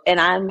and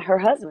I'm her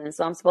husband,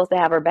 so I'm supposed to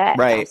have her back.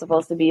 Right. I'm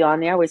supposed to be on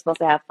there. We're supposed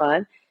to have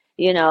fun.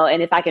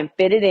 And if I can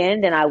fit it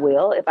in, then I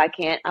will. If I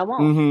can't, I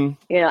won't.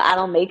 Mm-hmm. I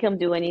don't make him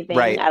do anything.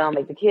 Right. I don't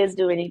make the kids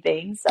do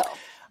anything. So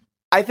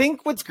I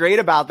think what's great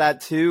about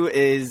that too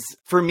is,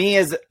 for me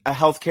as a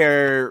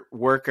healthcare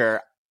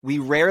worker, we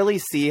rarely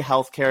see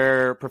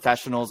healthcare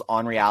professionals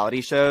on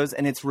reality shows,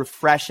 and it's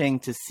refreshing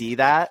to see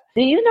that.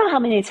 do you know how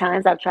many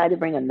times I've tried to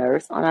bring a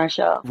nurse on our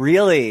show?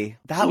 Really?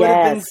 That would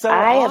have been Yes, so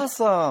I have-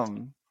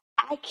 awesome.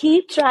 I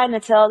keep trying to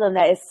tell them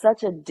that it's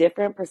such a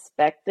different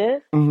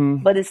perspective, Mm-hmm.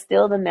 but it's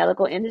still the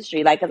medical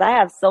industry. Like, because I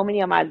have so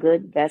many of my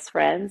good best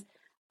friends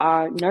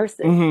are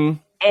nurses, Mm-hmm.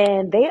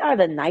 and they are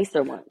the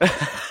nicer ones.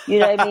 You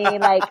know what I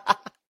mean?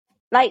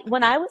 Like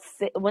when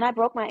I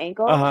broke my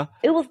ankle, Uh-huh.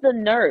 it was the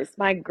nurse,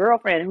 my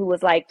girlfriend, who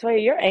was like,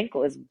 "Toya, your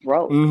ankle is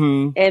broke."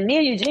 Mm-hmm. And me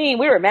and Eugene,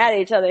 we were mad at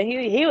each other.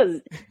 He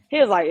was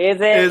like, "Is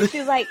it?" And she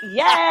was like,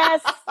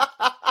 "Yes."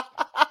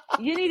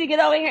 You need to get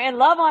over here and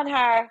love on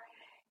her.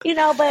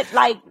 But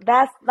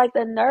that's like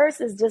the nurse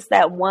is just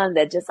that one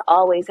that just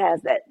always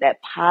has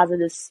that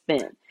positive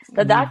spin.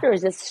 The doctor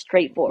is just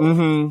straightforward,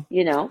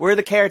 Mm-hmm. We're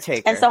the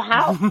caretaker. And so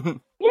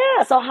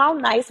how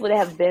nice would it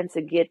have been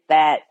to get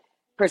that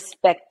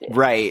perspective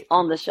Right.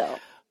 on the show?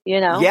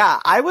 Yeah,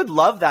 I would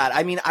love that.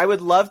 I mean, I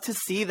would love to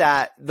see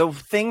that. The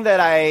thing that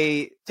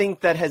I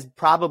think that has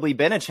probably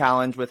been a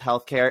challenge with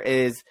healthcare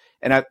is,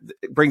 and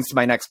it brings to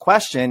my next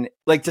question,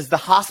 like, does the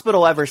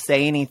hospital ever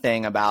say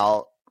anything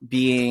about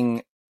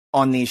being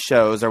on these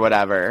shows or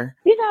whatever?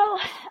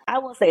 I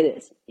will say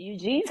this.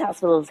 Eugene's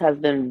hospitals has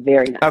been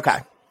very nice. Okay.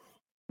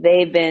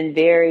 They've been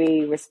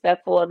very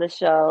respectful of the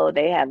show.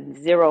 They have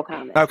zero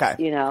comments. Okay.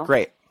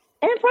 Great.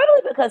 And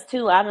probably because,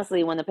 too,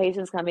 honestly, when the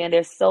patients come in,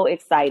 they're so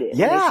excited when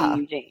Yeah. they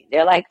see Eugene.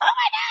 They're like, oh,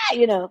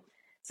 my God,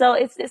 So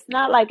it's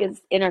not like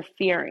it's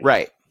interfering.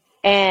 Right.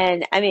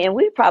 And, I mean, and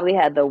we probably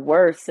had the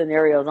worst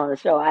scenarios on the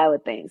show, I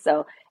would think.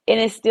 So, and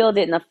it still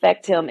didn't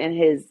affect him in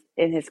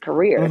his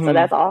career. So Mhm.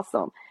 that's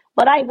awesome.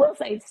 But I will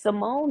say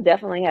Simone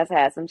definitely has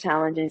had some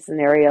challenging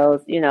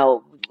scenarios,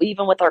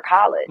 even with her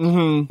college.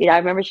 Mhm. You know, I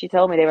remember she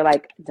told me, they were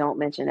like, don't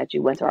mention that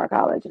you went to our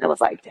college. And it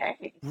was like,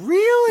 dang.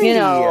 Really? You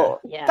know,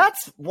 yeah.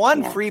 That's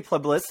one, Yeah. free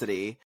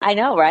publicity. I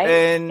know, right?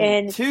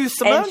 And two,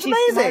 Simone's she's smart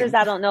amazing. as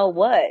I don't know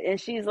what. And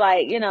she's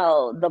like, you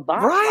know, the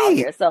bomb Right. out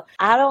here. So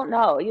I don't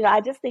know. You know,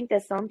 I just think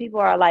that some people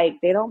are like,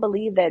 they don't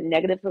believe that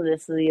negative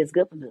publicity is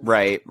good publicity.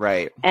 Right,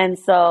 right. And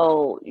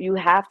so you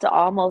have to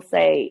almost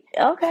say,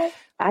 okay,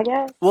 I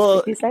guess. Well,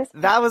 if you say so.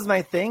 that was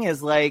my thing,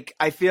 is like,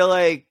 I feel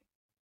like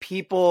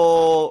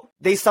people,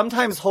 they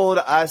sometimes hold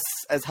us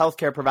as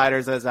healthcare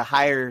providers as a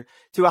higher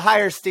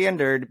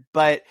standard,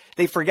 but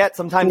they forget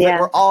sometimes that Yeah.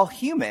 we're all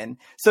human.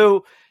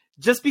 So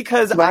just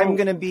because Right. I'm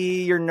going to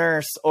be your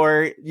nurse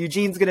or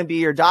Eugene's going to be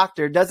your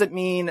doctor doesn't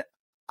mean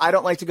I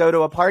don't like to go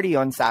to a party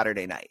on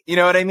Saturday night. You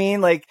know what I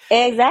mean? Like,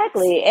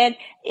 Exactly. And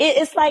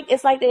it's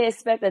like they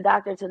expect a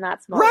doctor to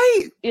not smoke.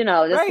 right. You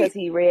know, just Right. because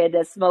he read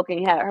that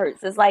smoking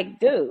hurts. It's like,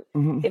 dude,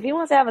 Mhm. if he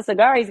wants to have a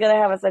cigar, he's going to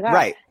have a cigar.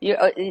 Right.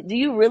 Do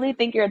you really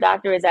think your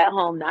doctor is at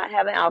home not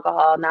having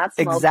alcohol, not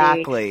smoking,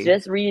 Exactly.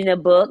 just reading a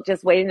book,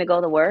 just waiting to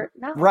go to work?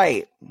 No.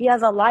 Right. He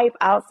has a life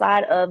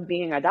outside of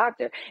being a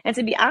doctor. And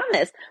to be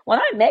honest, when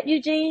I met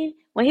Eugene,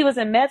 when he was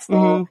in med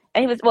school, Mhm.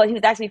 and he was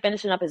actually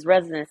finishing up his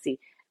residency,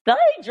 they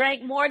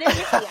drank more than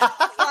me. I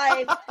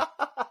was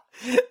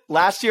like,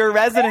 Last year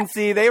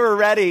residency, they were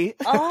ready.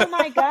 oh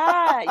my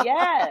God,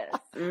 yes.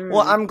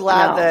 Well, I'm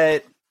glad No.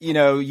 that, you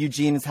know,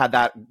 Eugene's had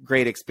that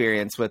great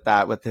experience with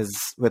that, with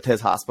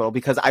his hospital,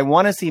 because I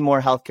want to see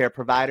more healthcare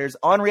providers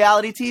on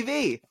reality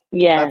TV.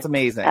 Yeah, That's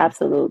amazing.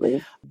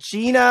 absolutely.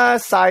 Gina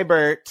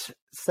Seibert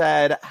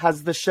said,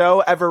 has the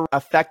show ever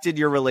affected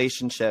your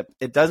relationship?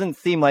 It doesn't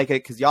seem like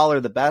it because y'all are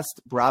the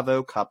best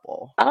Bravo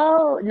couple.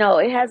 Oh, no,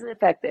 it hasn't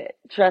affected.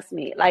 Trust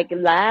me. Like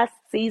last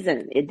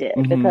season, it did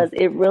Mhm. because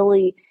it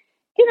really,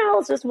 you know, it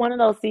was just one of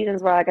those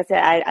seasons where, like I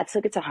said, I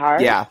took it to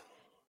heart. Yeah.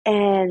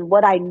 And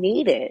what I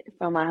needed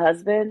from my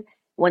husband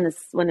when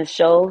the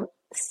show,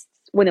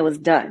 when it was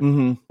done,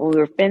 Hmm. when we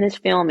were finished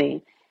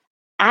filming,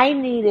 I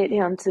needed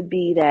him to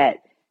be that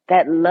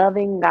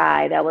loving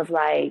guy that was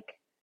like,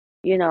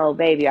 you know,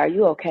 baby, are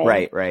you okay?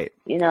 Right, right,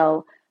 You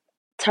know,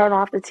 turn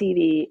off the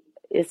TV.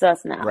 It's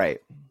us now. right.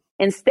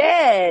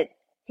 Instead,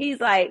 he's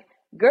like,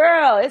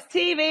 girl, it's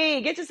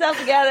TV. Get yourself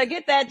together.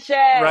 Get that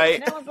check. Right.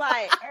 And it was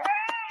like,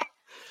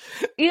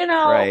 you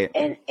know, Right.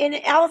 and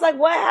I was like,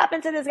 what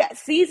happened to this guy?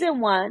 Season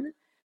 1,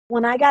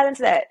 when I got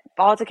into that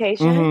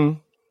altercation, Hmm.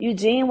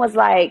 Eugene was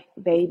like,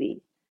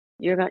 baby,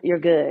 you're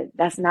good.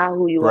 That's not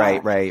who you Right,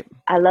 are. right.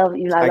 I love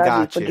you. I love you.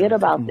 got you. Forget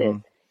about this.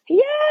 Mhm.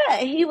 Yeah.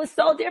 He was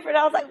so different.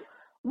 I was like,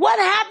 what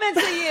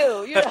happened to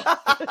you? You know?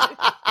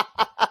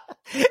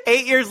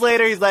 8 years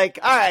later, he's like,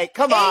 all right,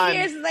 come on. 8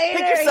 years later,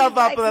 Pick yourself he's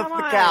up like, off come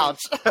the on.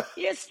 couch.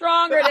 You're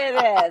stronger than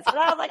this. And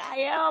I was like, I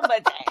am,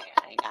 but dang,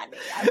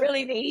 I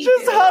really need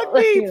Just you. hug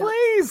me, You know?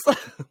 please.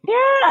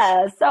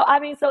 Yeah. So, I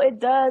mean, so it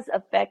does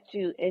affect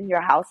you in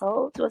your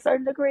household to a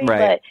certain degree, Right.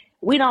 but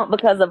we don't,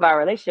 because of our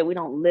relationship, we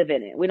don't live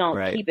in it. We don't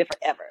Right. keep it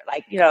forever.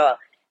 Like, you know,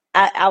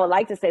 I would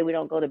like to say we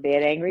don't go to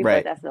bed angry,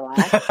 Right. but that's a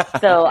lie.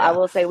 So I Yeah.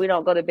 will say we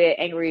don't go to bed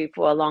angry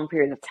for a long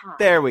period of time.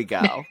 There we go.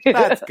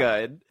 That's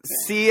good.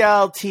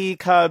 CLT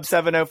Cub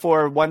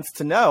 704 wants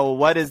to know,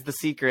 what is the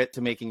secret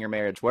to making your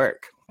marriage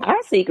work?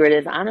 Our secret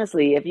is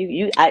honestly,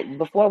 if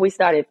before we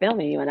started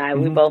filming, you and I,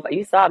 we Mhm. both,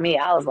 you saw me,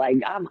 I was like,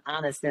 I'm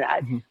honest, and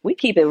Mhm. we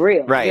keep it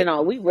real. Right. You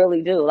know, we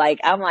really do. Like,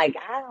 I'm like,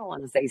 I don't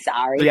want to say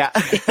sorry. Yeah.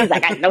 He's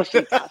like, I know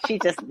she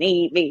just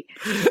need me.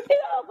 You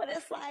know, but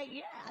it's like,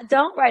 yeah, I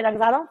don't right now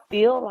because I don't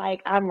feel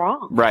like I'm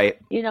wrong. Right.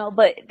 You know,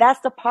 but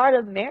that's the part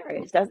of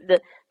marriage. That's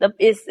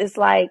it's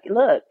like,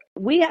 look,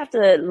 we have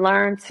to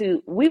learn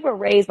we were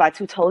raised by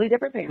two totally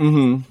different parents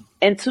Hmm.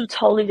 in two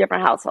totally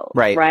different households.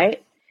 Right.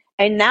 Right.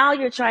 And now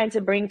you're trying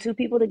to bring two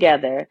people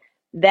together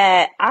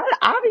that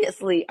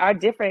obviously are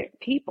different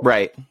people.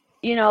 Right.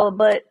 You know,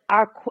 but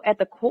at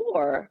the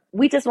core,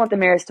 we just want the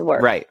marriage to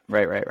work. Right.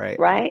 Right. Right. Right.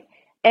 Right.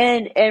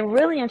 And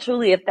really and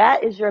truly, if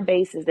that is your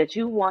basis, that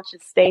you want to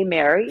stay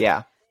married,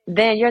 Yeah.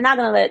 then you're not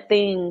going to let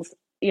things,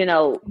 you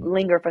know,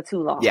 linger for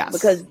too long. Yes.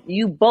 Because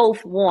you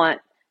both want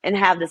and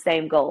have the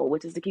same goal,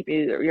 which is to keep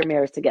your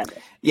marriage together.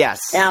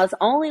 Yes. Now, it's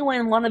only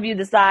when one of you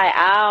decide,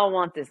 I don't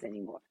want this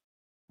anymore,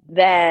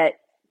 that,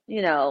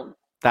 you know,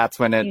 That's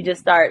when you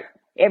just start,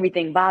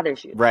 everything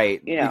bothers you.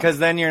 right. You know. Because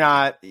then you're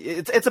not,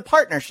 it's a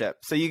partnership.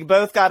 So you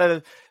both got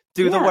to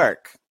do the Yeah.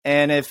 work.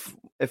 And if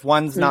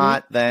one's Mhm.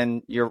 not,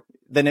 then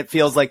then it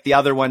feels like the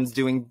other one's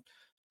doing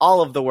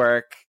all of the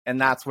work. And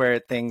that's where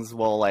things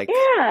will like,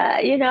 Yeah,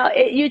 you know,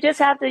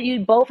 you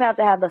both have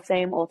to have the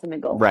same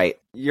ultimate goal. right.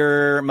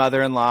 Your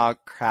mother-in-law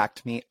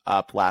cracked me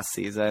up last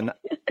season.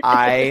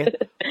 I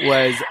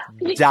was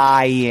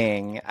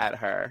dying at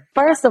her.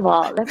 First of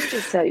all, let me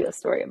just tell you a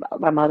story about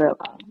my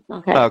mother-in-law.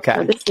 Okay. Okay.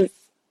 So this is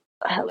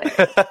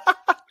hilarious.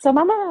 So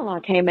my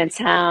mother-in-law came in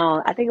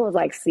town, I think it was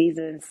like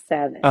season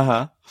 7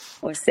 Uh-huh.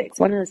 or 6,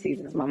 one of the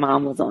seasons my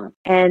mom was on.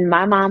 And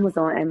my mom was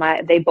on,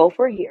 and they both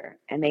were here,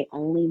 and they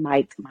only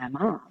mic'd my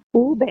mom.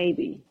 Ooh,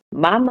 baby.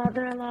 My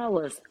mother-in-law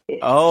was pissed.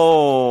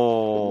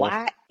 Oh,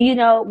 Why? You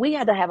know, we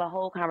had to have a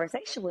whole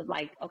conversation with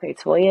like, okay,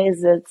 Toya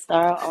is the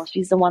star. Oh,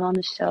 she's the one on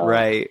the show.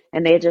 right.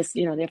 And they're just,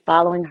 you know, they're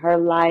following her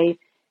life.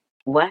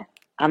 What?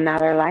 I'm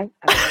not her life.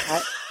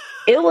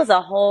 It was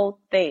a whole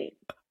thing.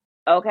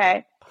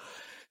 Okay.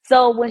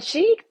 So when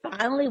she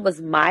finally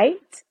was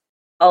mic'd,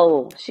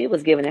 oh, she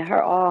was giving it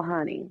her all,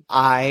 honey.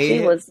 She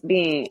was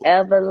being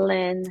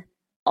Evelyn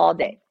all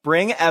day.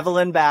 Bring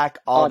Evelyn back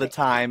all the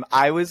time.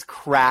 I was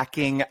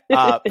cracking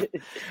up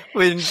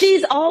when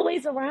She's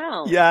always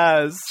around.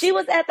 Yes. She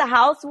was at the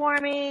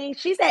housewarming.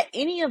 She's at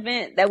any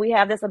event that we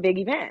have that's a big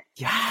event.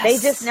 Yes. They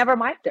just never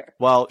mic'd her.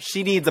 Well,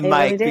 she needs a They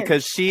mic really did.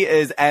 because she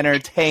is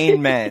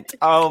entertainment.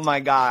 Oh my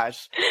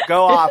gosh.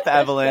 Go off,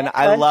 Evelyn.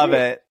 I That's love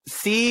it. it.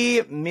 See,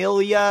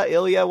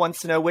 Ilya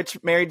wants to know,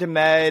 which Married to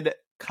Med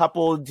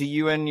couple do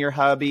you and your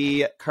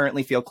hubby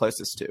currently feel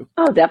closest to?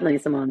 Oh, definitely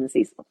Simone and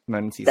Cecil.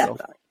 Simone and Cecil.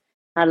 Definitely.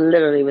 I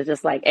literally was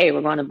just like, hey,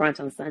 we're going to brunch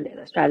on Sunday.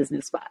 Let's try this new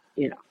spot,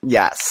 you know.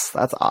 Yes,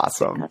 that's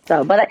awesome.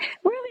 So, but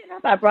really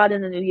enough, I brought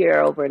in the new year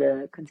over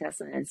to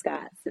Contessa and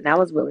Scott's, and that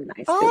was really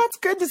nice. Oh, too. that's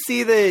good to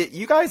see that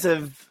you guys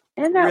have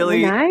Isn't that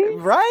really nice?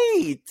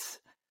 right.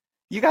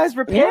 You guys Yeah,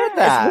 repaired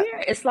that. it's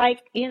weird. It's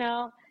like, you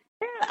know,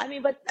 yeah, I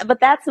mean, but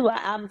that's who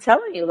I'm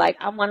telling you. Like,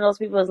 I'm one of those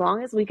people, as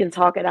long as we can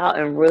talk it out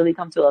and really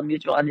come to a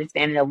mutual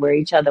understanding of where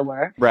each other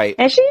were. Right.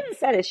 And she even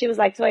said it. She was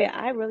like, Toya,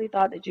 I really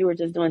thought that you were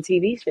just doing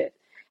TV shit.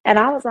 And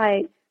I was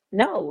like,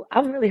 no,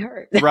 I'm really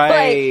hurt.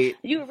 Right. Like,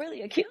 you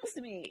really accused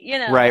me, you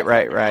know. Right, I was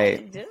like, right. I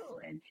didn't do.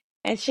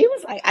 And she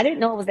was like, I didn't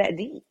know it was that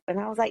deep. And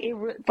I was like,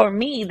 for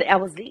me, that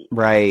was deep.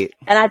 Right.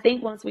 And I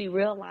think once we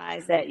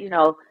realized that, you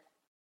know,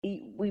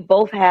 we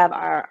both have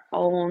our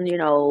own, you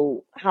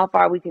know, how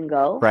far we can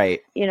go,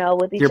 Right. you know,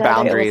 with each Your other.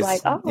 boundaries. It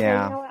was like, oh,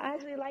 Yeah. you know what? I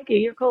actually like you.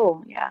 You're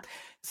cool. Yeah.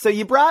 So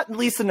you brought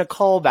Lisa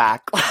Nicole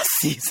back last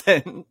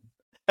season.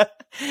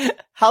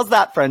 How's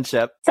that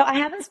friendship? So I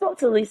haven't spoke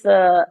to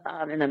Lisa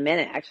in a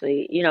minute,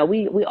 actually. You know,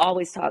 we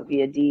always talk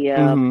via DM,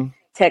 Mhm.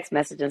 text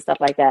message and stuff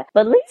like that.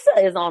 But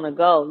Lisa is on the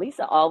go.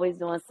 Lisa always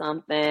doing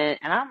something.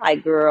 And I'm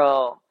like,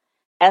 girl,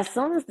 as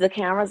soon as the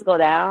cameras go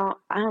down,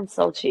 I'm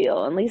so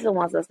chill. And Lisa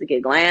wants us to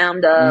get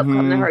glammed up,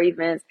 come to Mhm. her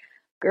events.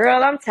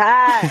 Girl, I'm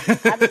tired.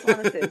 I just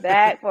want to sit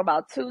back for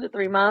about 2 to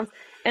 3 months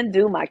and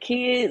do my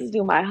kids,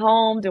 do my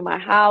home, do my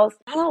house.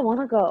 I don't want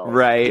to go.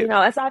 Right. You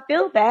know, and so I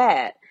feel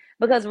bad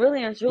because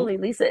really and truly,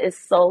 Lisa is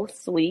so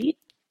sweet,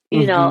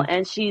 you know,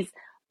 and she's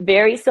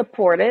very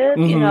supportive,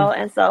 you Mhm. know,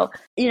 and so,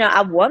 you know,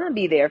 I want to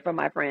be there for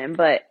my friend,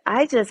 but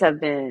I just have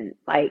been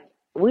like,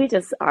 we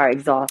just are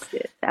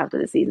exhausted after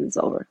the season's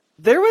over.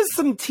 There was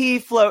some tea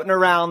floating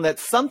around that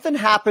something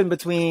happened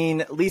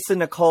between Lisa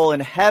Nicole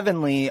and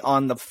Heavenly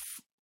on the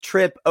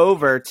trip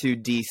over to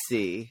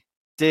DC.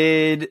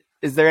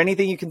 Is there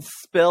anything you can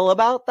spill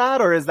about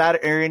that, or is there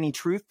any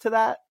truth to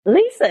that?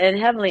 Lisa and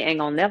Heavenly ain't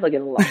gonna never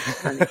get along,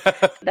 honey.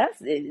 That's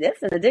in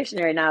the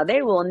dictionary now.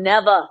 They will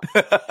never,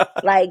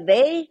 like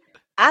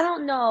I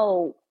don't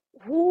know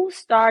who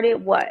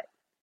started what,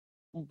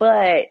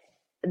 but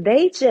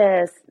they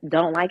just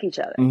don't like each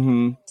other.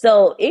 Mhm.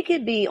 So it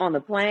could be on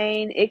the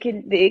plane. It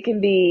can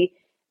be,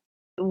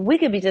 we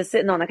could be just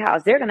sitting on the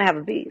couch. They're gonna have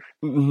a beef,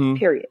 Mhm.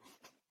 period.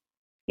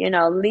 You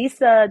know,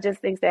 Lisa just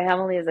thinks that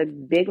Heavenly is a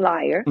big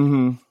liar,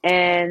 Mhm.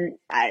 and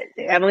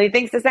Emily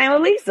thinks the same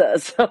with Lisa.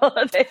 So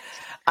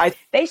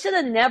they should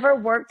have never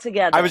worked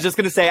together. I was just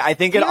gonna say, I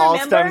think it You all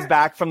remember? stems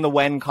back from the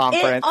WEN It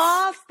conference.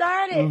 all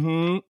started.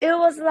 Mhm. It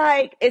was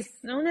like as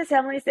soon as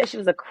Heavenly said she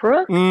was a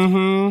crook,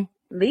 Mhm.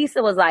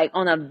 Lisa was like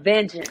on a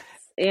vengeance.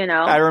 You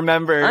know, I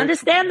remember.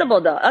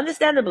 understandable though.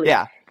 Understandably,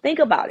 Yeah. Think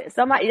about it.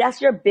 Somebody,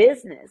 that's your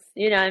business.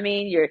 You know what I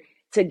mean? You're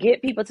to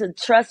get people to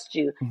trust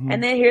you. Mhm.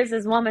 And then here's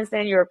this woman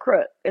saying you're a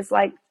crook. It's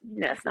like,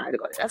 that's not good.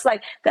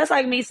 That's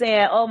like me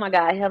saying, oh my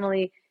God,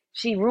 Heavenly,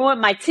 she ruined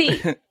my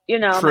teeth. You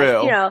know,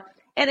 True. you know.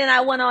 And then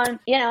I went on,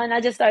 you know, and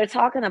I just started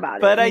talking about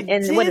it. But I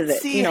and did what is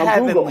it? see You know,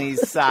 Heavenly's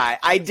Google. side.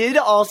 I did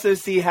also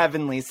see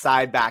Heavenly's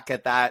side back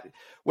at that,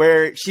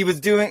 where she was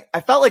doing,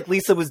 I felt like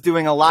Lisa was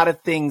doing a lot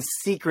of things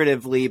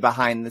secretively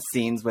behind the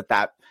scenes with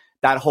that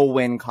whole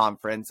WEN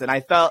conference. And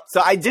I felt,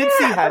 so I did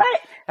see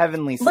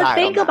Heavenly's side. But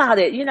think on that. about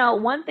it. You know,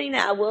 one thing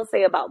that I will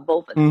say about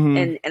both of them,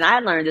 Mhm. and I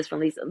learned this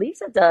from Lisa.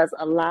 Lisa does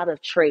a lot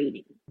of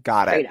trading.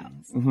 Got it.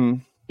 Trade-outs. Hmm.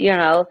 You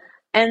know,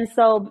 and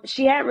so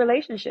she had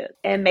relationships,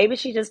 and maybe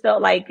she just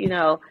felt like, you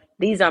know,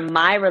 these are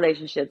my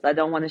relationships. I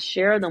don't want to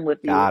share them with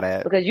you. Got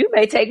it. Because you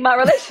may take my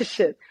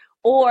relationship.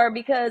 Or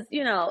because,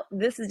 you know,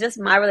 this is just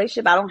my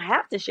relationship. I don't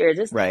have to share.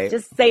 Just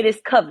say this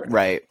covered.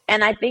 Right.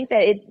 And I think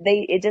that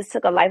it just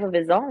took a life of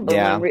its own. But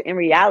Yeah. in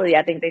reality,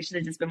 I think they should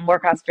have just been more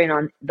concentrated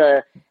on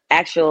the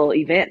actual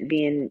event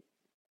being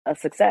a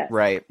success.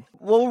 Right.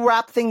 We'll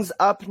wrap things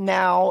up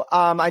now.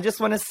 I just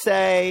want to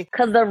say,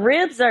 because the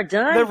ribs are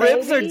done. The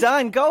ribs baby. are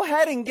done. Go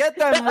ahead and get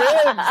them ribs.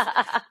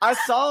 I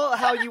saw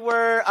how you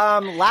were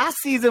last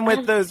season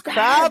with those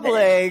crab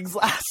legs.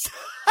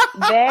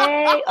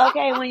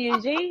 Okay, when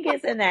Eugene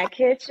gets in that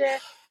kitchen,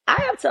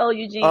 I have told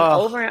Eugene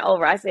over and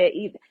over. I said,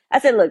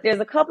 look, there's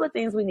a couple of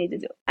things we need to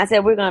do. I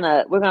said, we're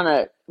gonna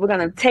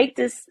take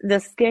this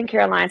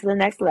skincare line to the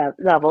next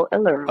level,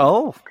 Allure.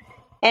 Oh,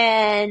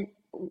 and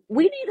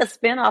we need a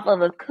spinoff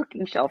of a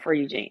cooking show for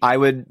Eugene. I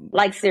would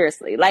like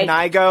seriously. Like, can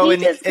I go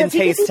and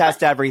taste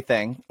test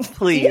everything,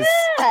 please?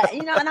 Yeah,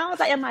 and I was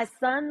like, and my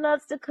son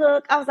loves to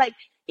cook. I was like,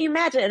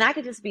 imagine, and I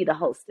could just be the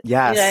hostess.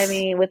 Yes. You know what I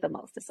mean? With the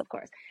mostess, of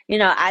course.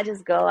 I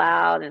just go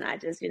out and I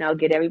just,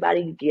 get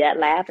everybody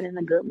laughing in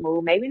a good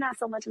mood. Maybe not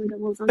so much in a good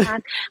mood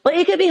sometimes, but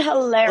it could be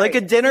hilarious. Like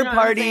a dinner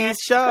party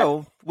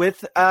show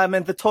with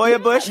in the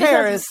Toya Bush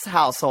Harris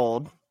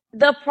household.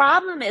 The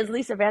problem is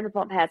Lisa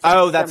Vanderpump had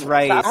that's similar.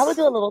 right. So I would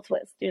do a little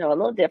twist, a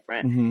little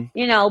different,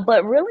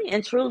 but really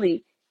and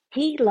truly,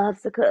 he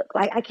loves to cook.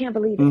 Like, I can't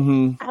believe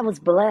it. I was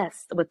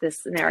blessed with this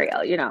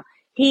scenario,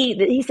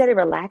 He said it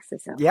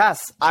relaxes him.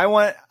 Yes, I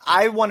want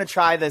to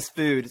try this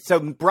food. So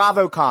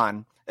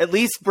BravoCon, at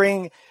least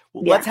bring.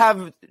 Yeah. Let's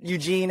have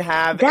Eugene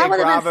have a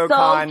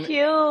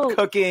BravoCon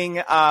cooking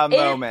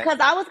moment. Because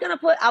I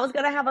was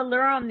gonna have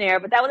Allure on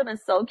there, but that would have been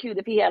so cute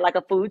if he had like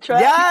a food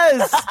truck.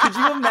 Yes, could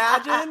you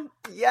imagine?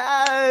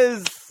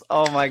 Yes.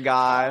 Oh my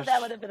gosh,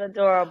 that would have been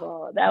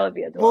adorable. That would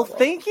be adorable. Well,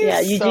 thank you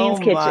so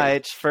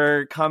much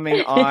for coming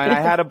on. I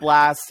had a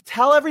blast.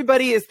 Tell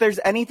everybody if there's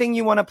anything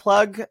you want to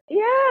plug. Yeah,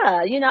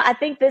 I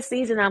think this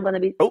season I'm going to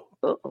be.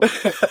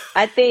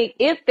 I think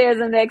if there's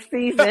a next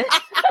season.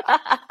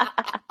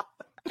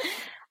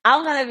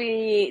 I'm going to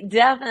be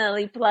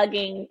definitely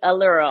plugging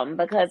Allure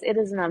because it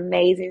is an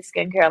amazing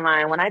skincare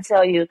line. When I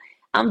tell you,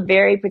 I'm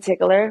very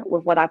particular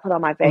with what I put on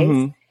my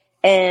face,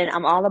 and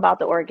I'm all about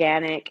the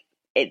organic.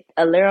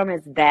 Allure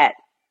is that.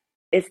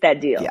 It's that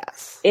deal.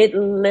 Yes. It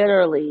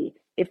literally,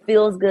 it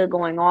feels good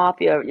going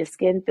off. Your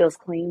skin feels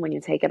clean when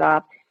you take it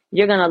off.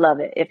 You're going to love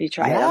it if you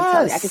try it. I'm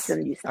telling you, I can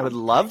send you some. I would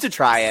love to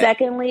try it.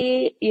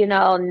 Secondly,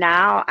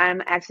 now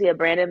I'm actually a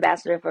brand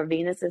ambassador for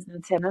Venus's new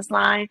tennis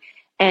line.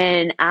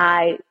 And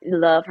I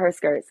love her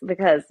skirts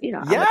because, I'm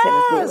a tennis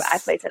guru. I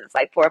play tennis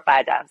like 4 or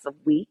 5 times a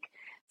week.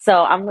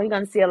 So I'm really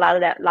going to see a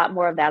lot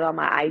more of that on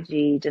my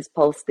IG, just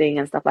posting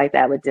and stuff like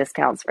that with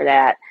discounts for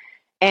that.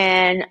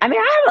 And I mean,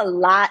 I have a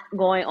lot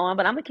going on,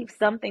 but I'm going to keep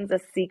some things a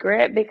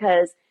secret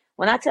because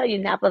when I tell you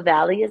Napa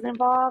Valley is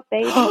involved,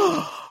 baby.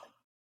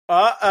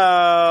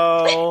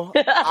 Uh-oh.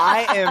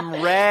 I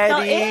am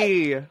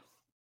ready.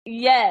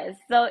 Yes.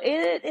 So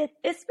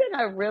it's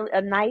been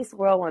a nice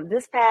whirlwind.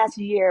 This past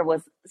year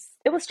was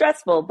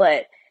stressful,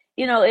 but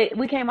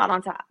we came out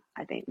on top.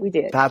 I think we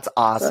did. That's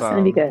awesome. So it's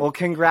gonna be good. Well,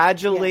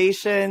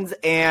 congratulations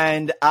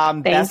and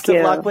best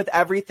of luck with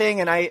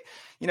everything. And I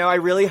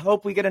really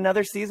hope we get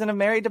another season of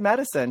Married to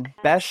Medicine.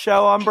 Best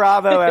show on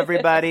Bravo,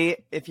 everybody.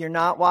 If you're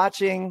not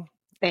watching,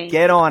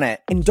 get on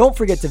it. And don't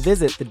forget to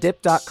visit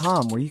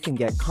thedip.com where you can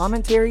get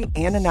commentary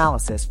and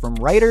analysis from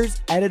writers,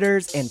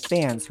 editors, and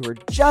fans who are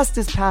just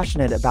as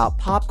passionate about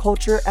pop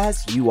culture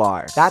as you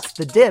are. That's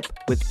The Dip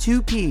with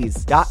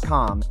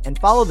 2Ps.com and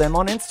follow them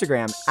on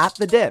Instagram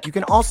 @thedip. You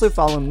can also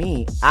follow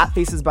me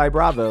 @Faces by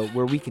Bravo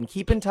where we can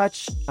keep in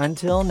touch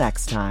until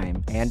next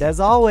time. And as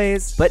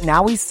always, but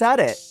now we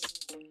said it.